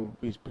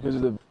 because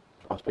of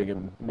us being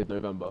in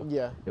mid-November,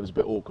 it was a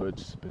bit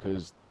awkward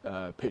because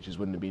pictures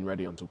wouldn't have been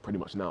ready until pretty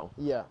much now.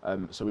 Yeah.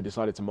 So we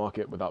decided to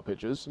market without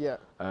pictures. Yeah.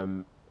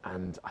 And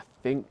I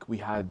think we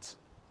had,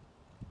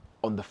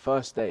 on the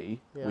first day,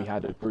 we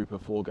had a group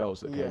of 4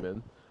 girls that came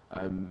in.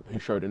 Who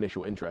showed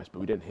initial interest, but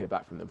we didn't hear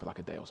back from them for like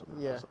a day or something.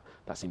 Yeah.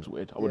 That seems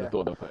weird. I would have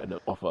thought they'd put in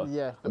an offer.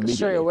 Yeah. Immediately.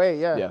 Straight away.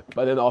 Yeah. Yeah.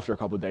 But then after a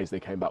couple of days, they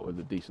came back with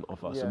a decent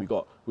offer. So we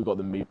got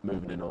them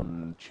moving in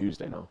on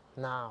Tuesday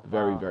now.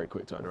 Very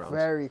quick turnaround.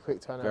 Very quick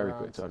turnaround. Very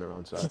quick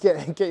turnaround. So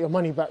get your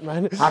money back,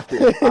 man. I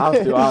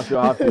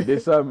have to.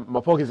 This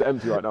my pockets are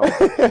empty right now.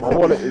 My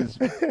wallet is.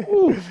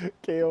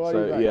 Get your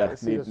money back.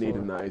 So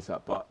needing that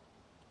ASAP. But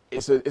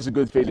it's a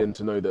good feeling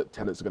to know that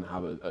tenants are going to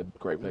have a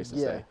great place to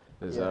stay.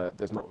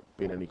 There's not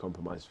been any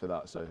compromise for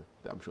that, so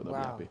I'm sure they'll be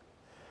happy.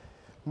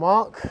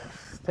 Mark,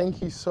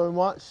 thank you so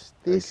much.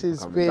 This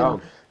has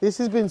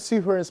been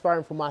super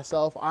inspiring for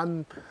myself.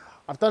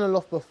 I've done a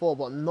lot before,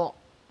 but not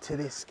to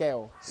this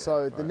scale.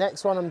 So the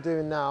next one I'm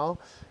doing now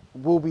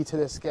will be to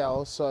this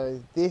scale.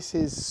 So this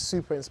is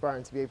super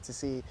inspiring to be able to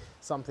see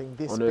something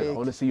this big. I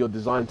want to see your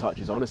design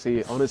touches. I want to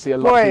see a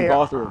luxury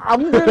bathroom. I'm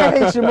doing a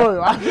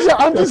HMO.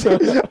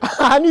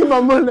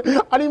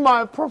 I need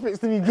my profits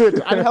to be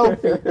good and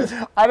healthy.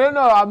 I don't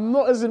know. I'm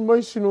not as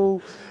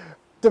emotional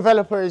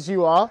developer as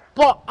you are,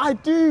 but I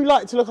do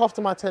like to look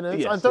after my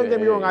tenants. And don't get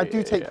me wrong, I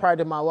do take pride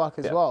in my work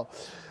as well.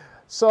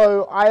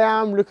 So I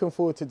am looking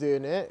forward to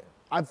doing it.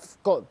 I've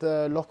got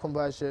the loft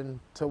conversion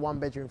to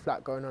 1-bedroom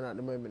flat going on at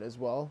the moment as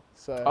well.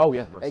 So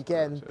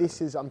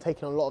I'm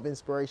taking a lot of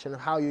inspiration of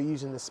how you're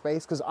using the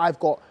space, because I've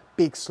got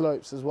big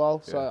slopes as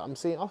well. So I'm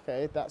seeing,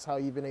 okay, that's how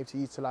you've been able to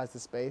utilize the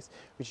space,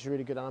 which is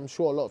really good. And I'm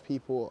sure a lot of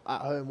people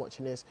at home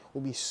watching this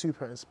will be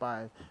super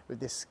inspired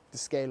with the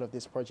scale of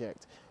this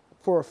project.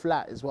 For a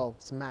flat as well,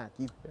 it's mad.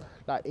 You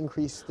like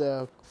increase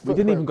the footprint. We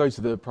didn't even go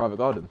to the private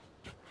garden.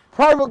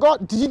 Private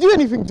garden? Did you do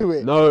anything to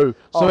it? No.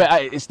 So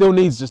it still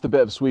needs just a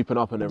bit of sweeping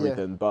up and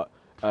everything. But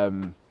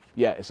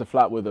it's a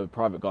flat with a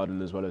private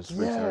garden as well as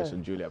Spring Terrace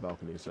and Juliet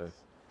balcony. So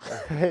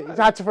you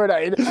had to throw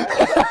that in.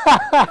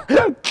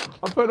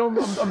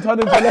 I'm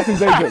turning into a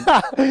lettings agent.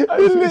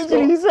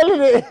 Literally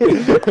selling it.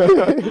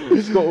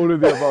 It's got all of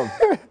the above.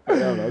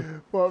 Yeah,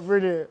 man. Well,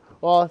 brilliant.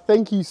 Well,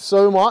 thank you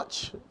so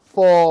much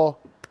for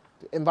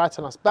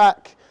inviting us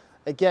back.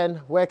 Again,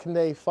 where can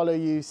they follow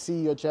you, see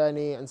your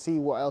journey, and see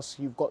what else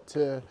you've got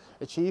to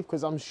achieve?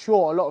 Because I'm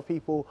sure a lot of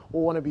people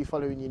will want to be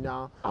following you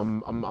now.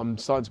 I'm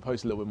starting to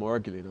post a little bit more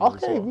regularly now.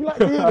 Okay, we like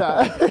to hear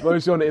that.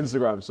 Mostly on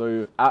Instagram,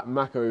 so at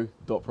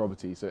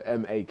mako.property, so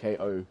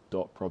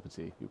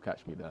MAKO.property. You'll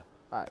catch me there.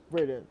 All right,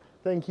 brilliant.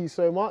 Thank you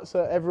so much.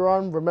 So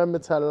everyone, remember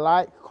to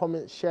like,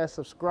 comment, share,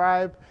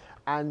 subscribe,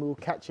 and we'll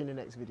catch you in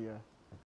the next video.